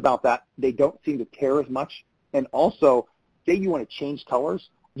nice about that, they don't seem to tear as much. And also, say you want to change colors,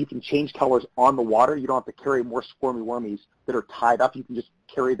 you can change colors on the water. You don't have to carry more squirmy wormies that are tied up. You can just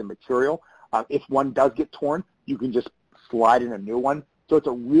carry the material. If one does get torn, you can just slide in a new one. So it's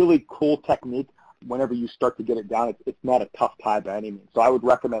a really cool technique whenever you start to get it down. It's not a tough tie by any means. So I would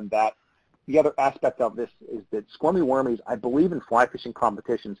recommend that. The other aspect of this is that squirmy wormies, I believe in fly fishing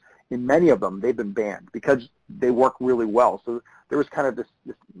competitions, in many of them, they've been banned because they work really well. So there was kind of this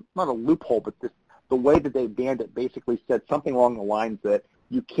not a loophole, but the way that they banned it basically said something along the lines that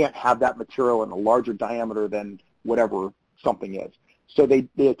you can't have that material in a larger diameter than whatever something is. So they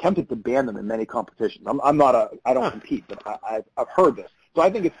attempted to ban them in many competitions. I don't compete, but I've heard this. So I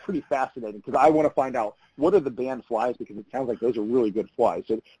think it's pretty fascinating because I want to find out what are the banned flies, because it sounds like those are really good flies.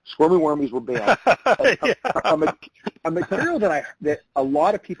 So squirmy wormies were banned. Yeah. A material that a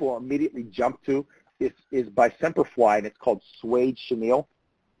lot of people immediately jump to is by Semperfli, and it's called suede chenille.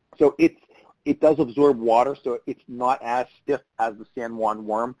 So it does absorb water, so it's not as stiff as the San Juan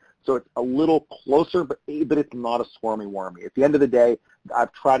worm. So it's a little closer, but it's not a squirmy wormy. At the end of the day,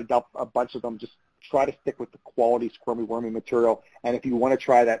 I've tried out a bunch of them. Just try to stick with the quality squirmy wormy material. And if you want to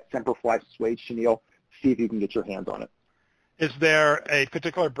try that Semperfli suede chenille, see if you can get your hands on it. Is there a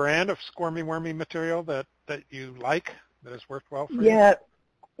particular brand of squirmy wormy material that you like that has worked well for you? Yeah,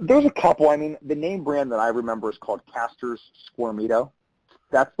 there's a couple. I mean, the name brand that I remember is called Caster's Squirmito.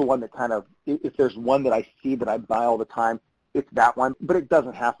 That's the one that kind of, if there's one that I see that I buy all the time, it's that one, but it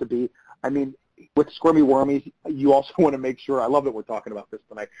doesn't have to be. I mean, with squirmy wormies, you also want to make sure, I love that we're talking about this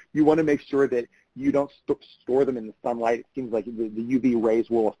tonight, you want to make sure that you don't store them in the sunlight. It seems like the UV rays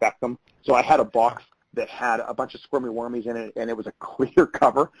will affect them. So I had a box that had a bunch of squirmy wormies in it, and it was a clear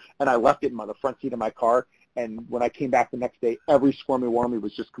cover, and I left it in the front seat of my car, and when I came back the next day, every squirmy wormy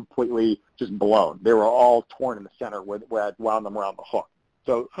was just completely just blown. They were all torn in the center where I'd wound them around the hook.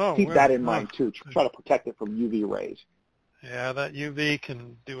 So keep that in mind, too. Try to protect it from UV rays. Yeah, that UV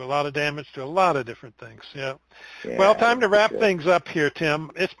can do a lot of damage to a lot of different things. Yeah. Well, time to wrap things up here,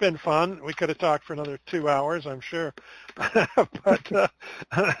 Tim. It's been fun. We could have talked for another 2 hours, I'm sure. But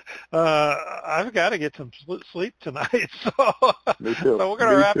I've got to get some sleep tonight. So, Me too. So we're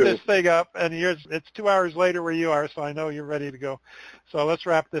going to wrap this thing up. And it's 2 hours later where you are, so I know you're ready to go. So let's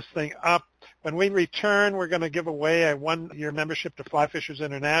wrap this thing up. When we return, we're going to give away a 1-year membership to Fly Fishers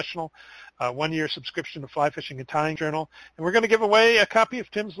International, a 1-year subscription to Fly Fishing and Tying Journal, and we're going to give away a copy of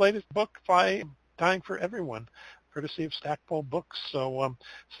Tim's latest book, Fly Tying for Everyone, courtesy of Stackpole Books. So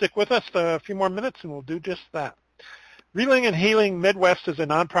stick with us a few more minutes, and we'll do just that. Reeling and Healing Midwest is a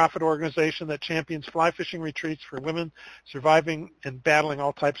nonprofit organization that champions fly fishing retreats for women surviving and battling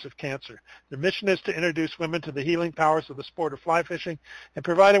all types of cancer. Their mission is to introduce women to the healing powers of the sport of fly fishing and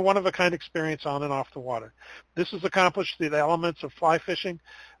provide a one-of-a-kind experience on and off the water. This is accomplished through the elements of fly fishing,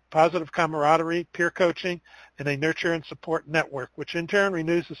 positive camaraderie, peer coaching, and a nurture and support network, which in turn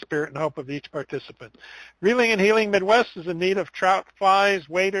renews the spirit and hope of each participant. Reeling and Healing Midwest is in need of trout flies,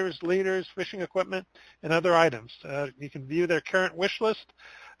 waders, leaders, fishing equipment, and other items. You can view their current wish list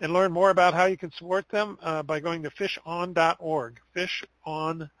and learn more about how you can support them by going to fishon.org,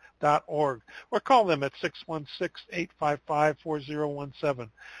 fishon.org, or call them at 616-855-4017,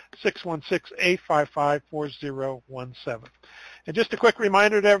 616-855-4017. And just a quick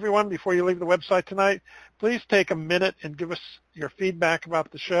reminder to everyone before you leave the website tonight, please take a minute and give us your feedback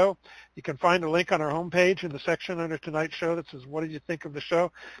about the show. You can find a link on our homepage in the section under tonight's show that says, what did you think of the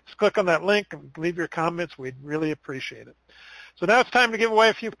show? Just click on that link and leave your comments. We'd really appreciate it. So now it's time to give away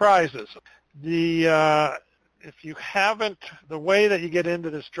a few prizes. If you haven't, the way that you get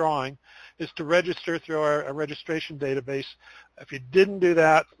into this drawing is to register through our registration database. If you didn't do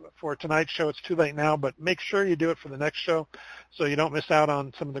that for tonight's show, it's too late now, but make sure you do it for the next show so you don't miss out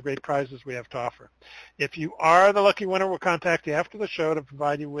on some of the great prizes we have to offer. If you are the lucky winner, we'll contact you after the show to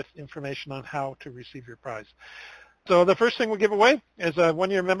provide you with information on how to receive your prize. So the first thing we'll give away is a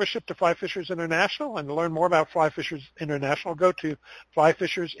one-year membership to Fly Fishers International. And to learn more about Fly Fishers International, go to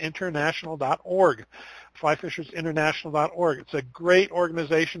flyfishersinternational.org, flyfishersinternational.org. It's a great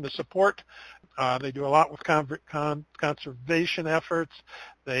organization to support. They do a lot with conservation efforts.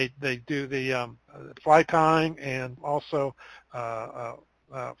 They do the fly tying and also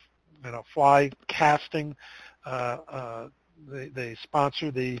fly casting. They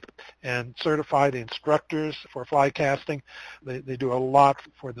sponsor and certify the instructors for fly casting. They do a lot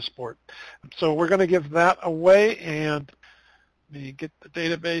for the sport. So we're going to give that away, and let me get the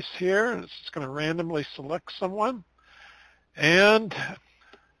database here. It's just going to randomly select someone. And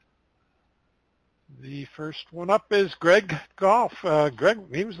the first one up is Greg Golf. Greg,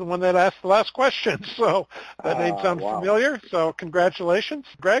 he was the one that asked the last question, so that name sounds familiar. So congratulations,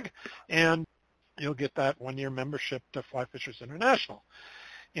 Greg. And you'll get that one-year membership to Fly Fishers International.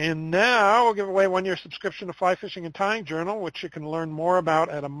 And now we'll give away a one-year subscription to Fly Fishing and Tying Journal, which you can learn more about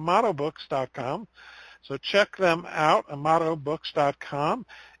at amatobooks.com. So check them out, amatobooks.com.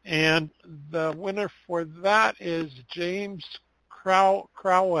 And the winner for that is James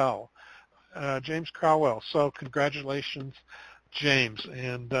Crowell. James Crowell. So congratulations, James,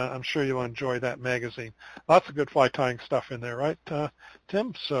 and I'm sure you'll enjoy that magazine. Lots of good fly tying stuff in there, right,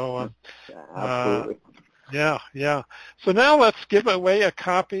 Tim? So, absolutely. Yeah. So now let's give away a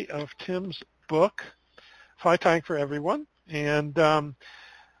copy of Tim's book, Fly Tying for Everyone, and I'm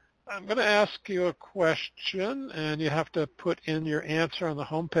going to ask you a question, and you have to put in your answer on the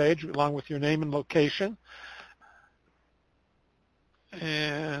homepage along with your name and location.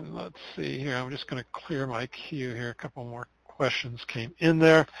 And let's see here. I'm just going to clear my queue here. A couple more questions came in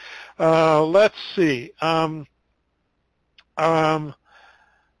there. Let's see. I'm going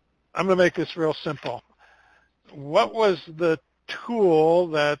to make this real simple. What was the tool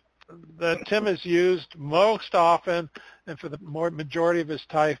that Tim has used most often and for the majority of his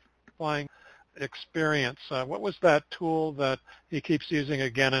tie flying experience? What was that tool that he keeps using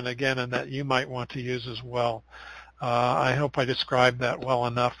again and again and that you might want to use as well? I hope I described that well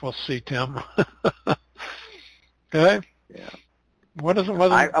enough. We'll see, Tim. Okay? Yeah. I'm not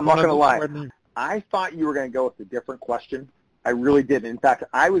going to lie. I thought you were going to go with a different question. I really did. In fact,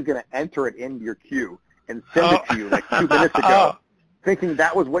 I was going to enter it into your queue and send it to you like 2 minutes ago, thinking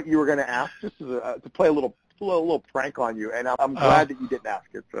that was what you were going to ask, just to play a little prank on you. And I'm glad that you didn't ask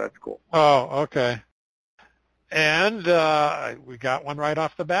it, so that's cool. Oh, okay. And we got one right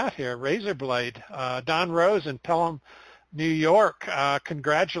off the bat here, Razor Blade. Don Rose in Pelham, New York.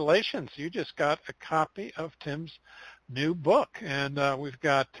 Congratulations. You just got a copy of Tim's new book. And we've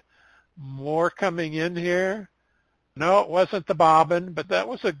got more coming in here. No, it wasn't the bobbin, but that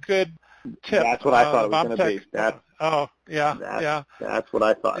was a good tip. That's what I thought it was going to be. That's what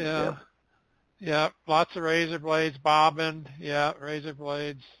I thought. Yeah, lots of razor blades, bobbin. Yeah, razor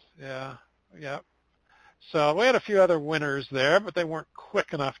blades. Yeah. So we had a few other winners there, but they weren't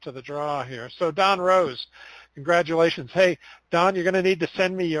quick enough to the draw here. So Don Rose, congratulations. Hey, Don, you're going to need to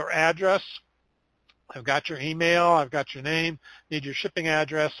send me your address. I've got your email. I've got your name. Need your shipping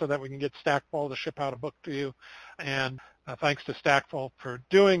address so that we can get Stackpole to ship out a book to you. And thanks to Stackpole for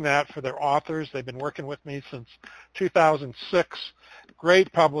doing that for their authors. They've been working with me since 2006.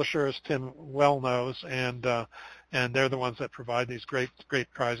 Great publisher, as Tim well knows. And and they're the ones that provide these great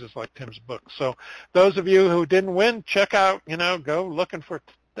prizes like Tim's book. So those of you who didn't win, check out, go looking for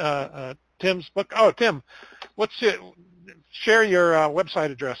Tim's book. Oh, Tim, share your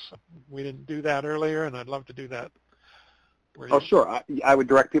website address. We didn't do that earlier, and I'd love to do that. Oh, sure. I would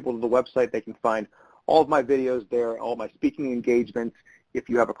direct people to the website. They can find all of my videos there, all my speaking engagements. If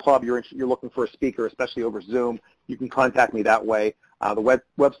you have a club, you're looking for a speaker, especially over Zoom, you can contact me that way. The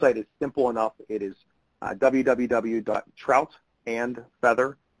website is simple enough. It is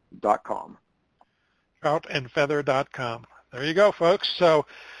www.troutandfeather.com. Troutandfeather.com. There you go, folks. So if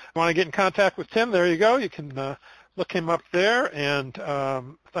you want to get in contact with Tim, there you go. You can look him up there, and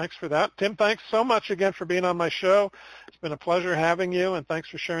thanks for that. Tim, thanks so much again for being on my show. It's been a pleasure having you, and thanks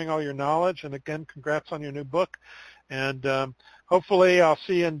for sharing all your knowledge. And again, congrats on your new book. And hopefully I'll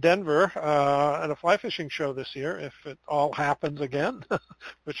see you in Denver at a fly fishing show this year if it all happens again,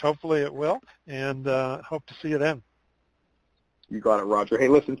 which hopefully it will, and hope to see you then. You got it, Roger. Hey,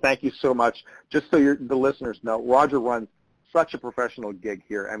 listen, thank you so much. Just so the listeners know, Roger runs such a professional gig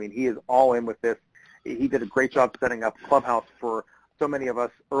here. I mean, he is all in with this. He did a great job setting up Clubhouse for so many of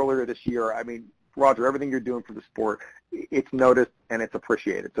us earlier this year. I mean, Roger, everything you're doing for the sport, it's noticed and it's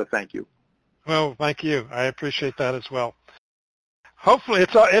appreciated. So thank you. Well, thank you. I appreciate that as well. Hopefully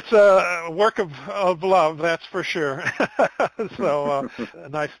it's a work of love, that's for sure. So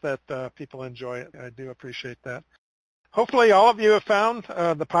nice that people enjoy it. I do appreciate that. Hopefully all of you have found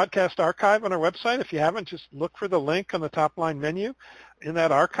the podcast archive on our website. If you haven't, just look for the link on the top line menu. In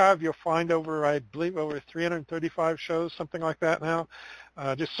that archive, you'll find over 335 shows, something like that now.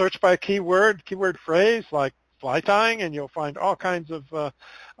 Just search by keyword phrase like fly tying, and you'll find all kinds of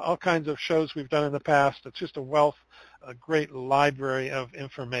shows we've done in the past. It's just a great library of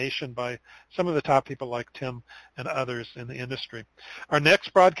information by some of the top people like Tim and others in the industry. Our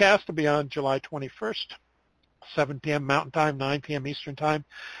next broadcast will be on July 21st, 7 p.m. Mountain Time, 9 p.m. Eastern Time.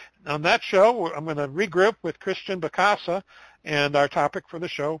 On that show, I'm going to regroup with Christian Bacasa, and our topic for the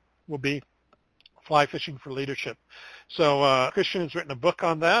show will be fly fishing for leadership. So Christian has written a book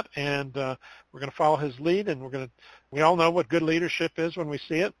on that, and we're going to follow his lead, and we all know what good leadership is when we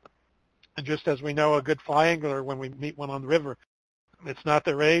see it. And just as we know a good fly angler when we meet one on the river, it's not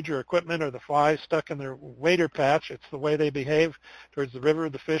their age or equipment or the fly stuck in their wader patch. It's the way they behave towards the river,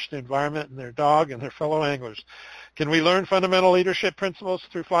 the fish, the environment, and their dog and their fellow anglers. Can we learn fundamental leadership principles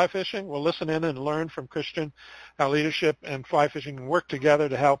through fly fishing? We'll listen in and learn from Christian how leadership and fly fishing can work together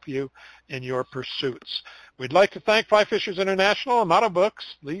to help you in your pursuits. We'd like to thank Fly Fishers International, Amato Books,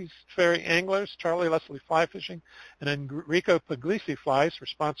 Lee's Ferry Anglers, Charlie Leslie Fly Fishing, and Enrico Puglisi Flies for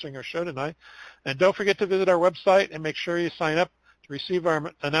sponsoring our show tonight. And don't forget to visit our website and make sure you sign up to receive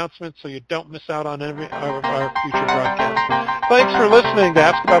our announcements so you don't miss out on any of our future broadcasts. Thanks for listening to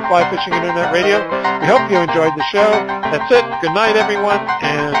Ask About Fly Fishing Internet Radio. We hope you enjoyed the show. That's it. Good night, everyone,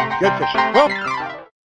 and good fishing. Well,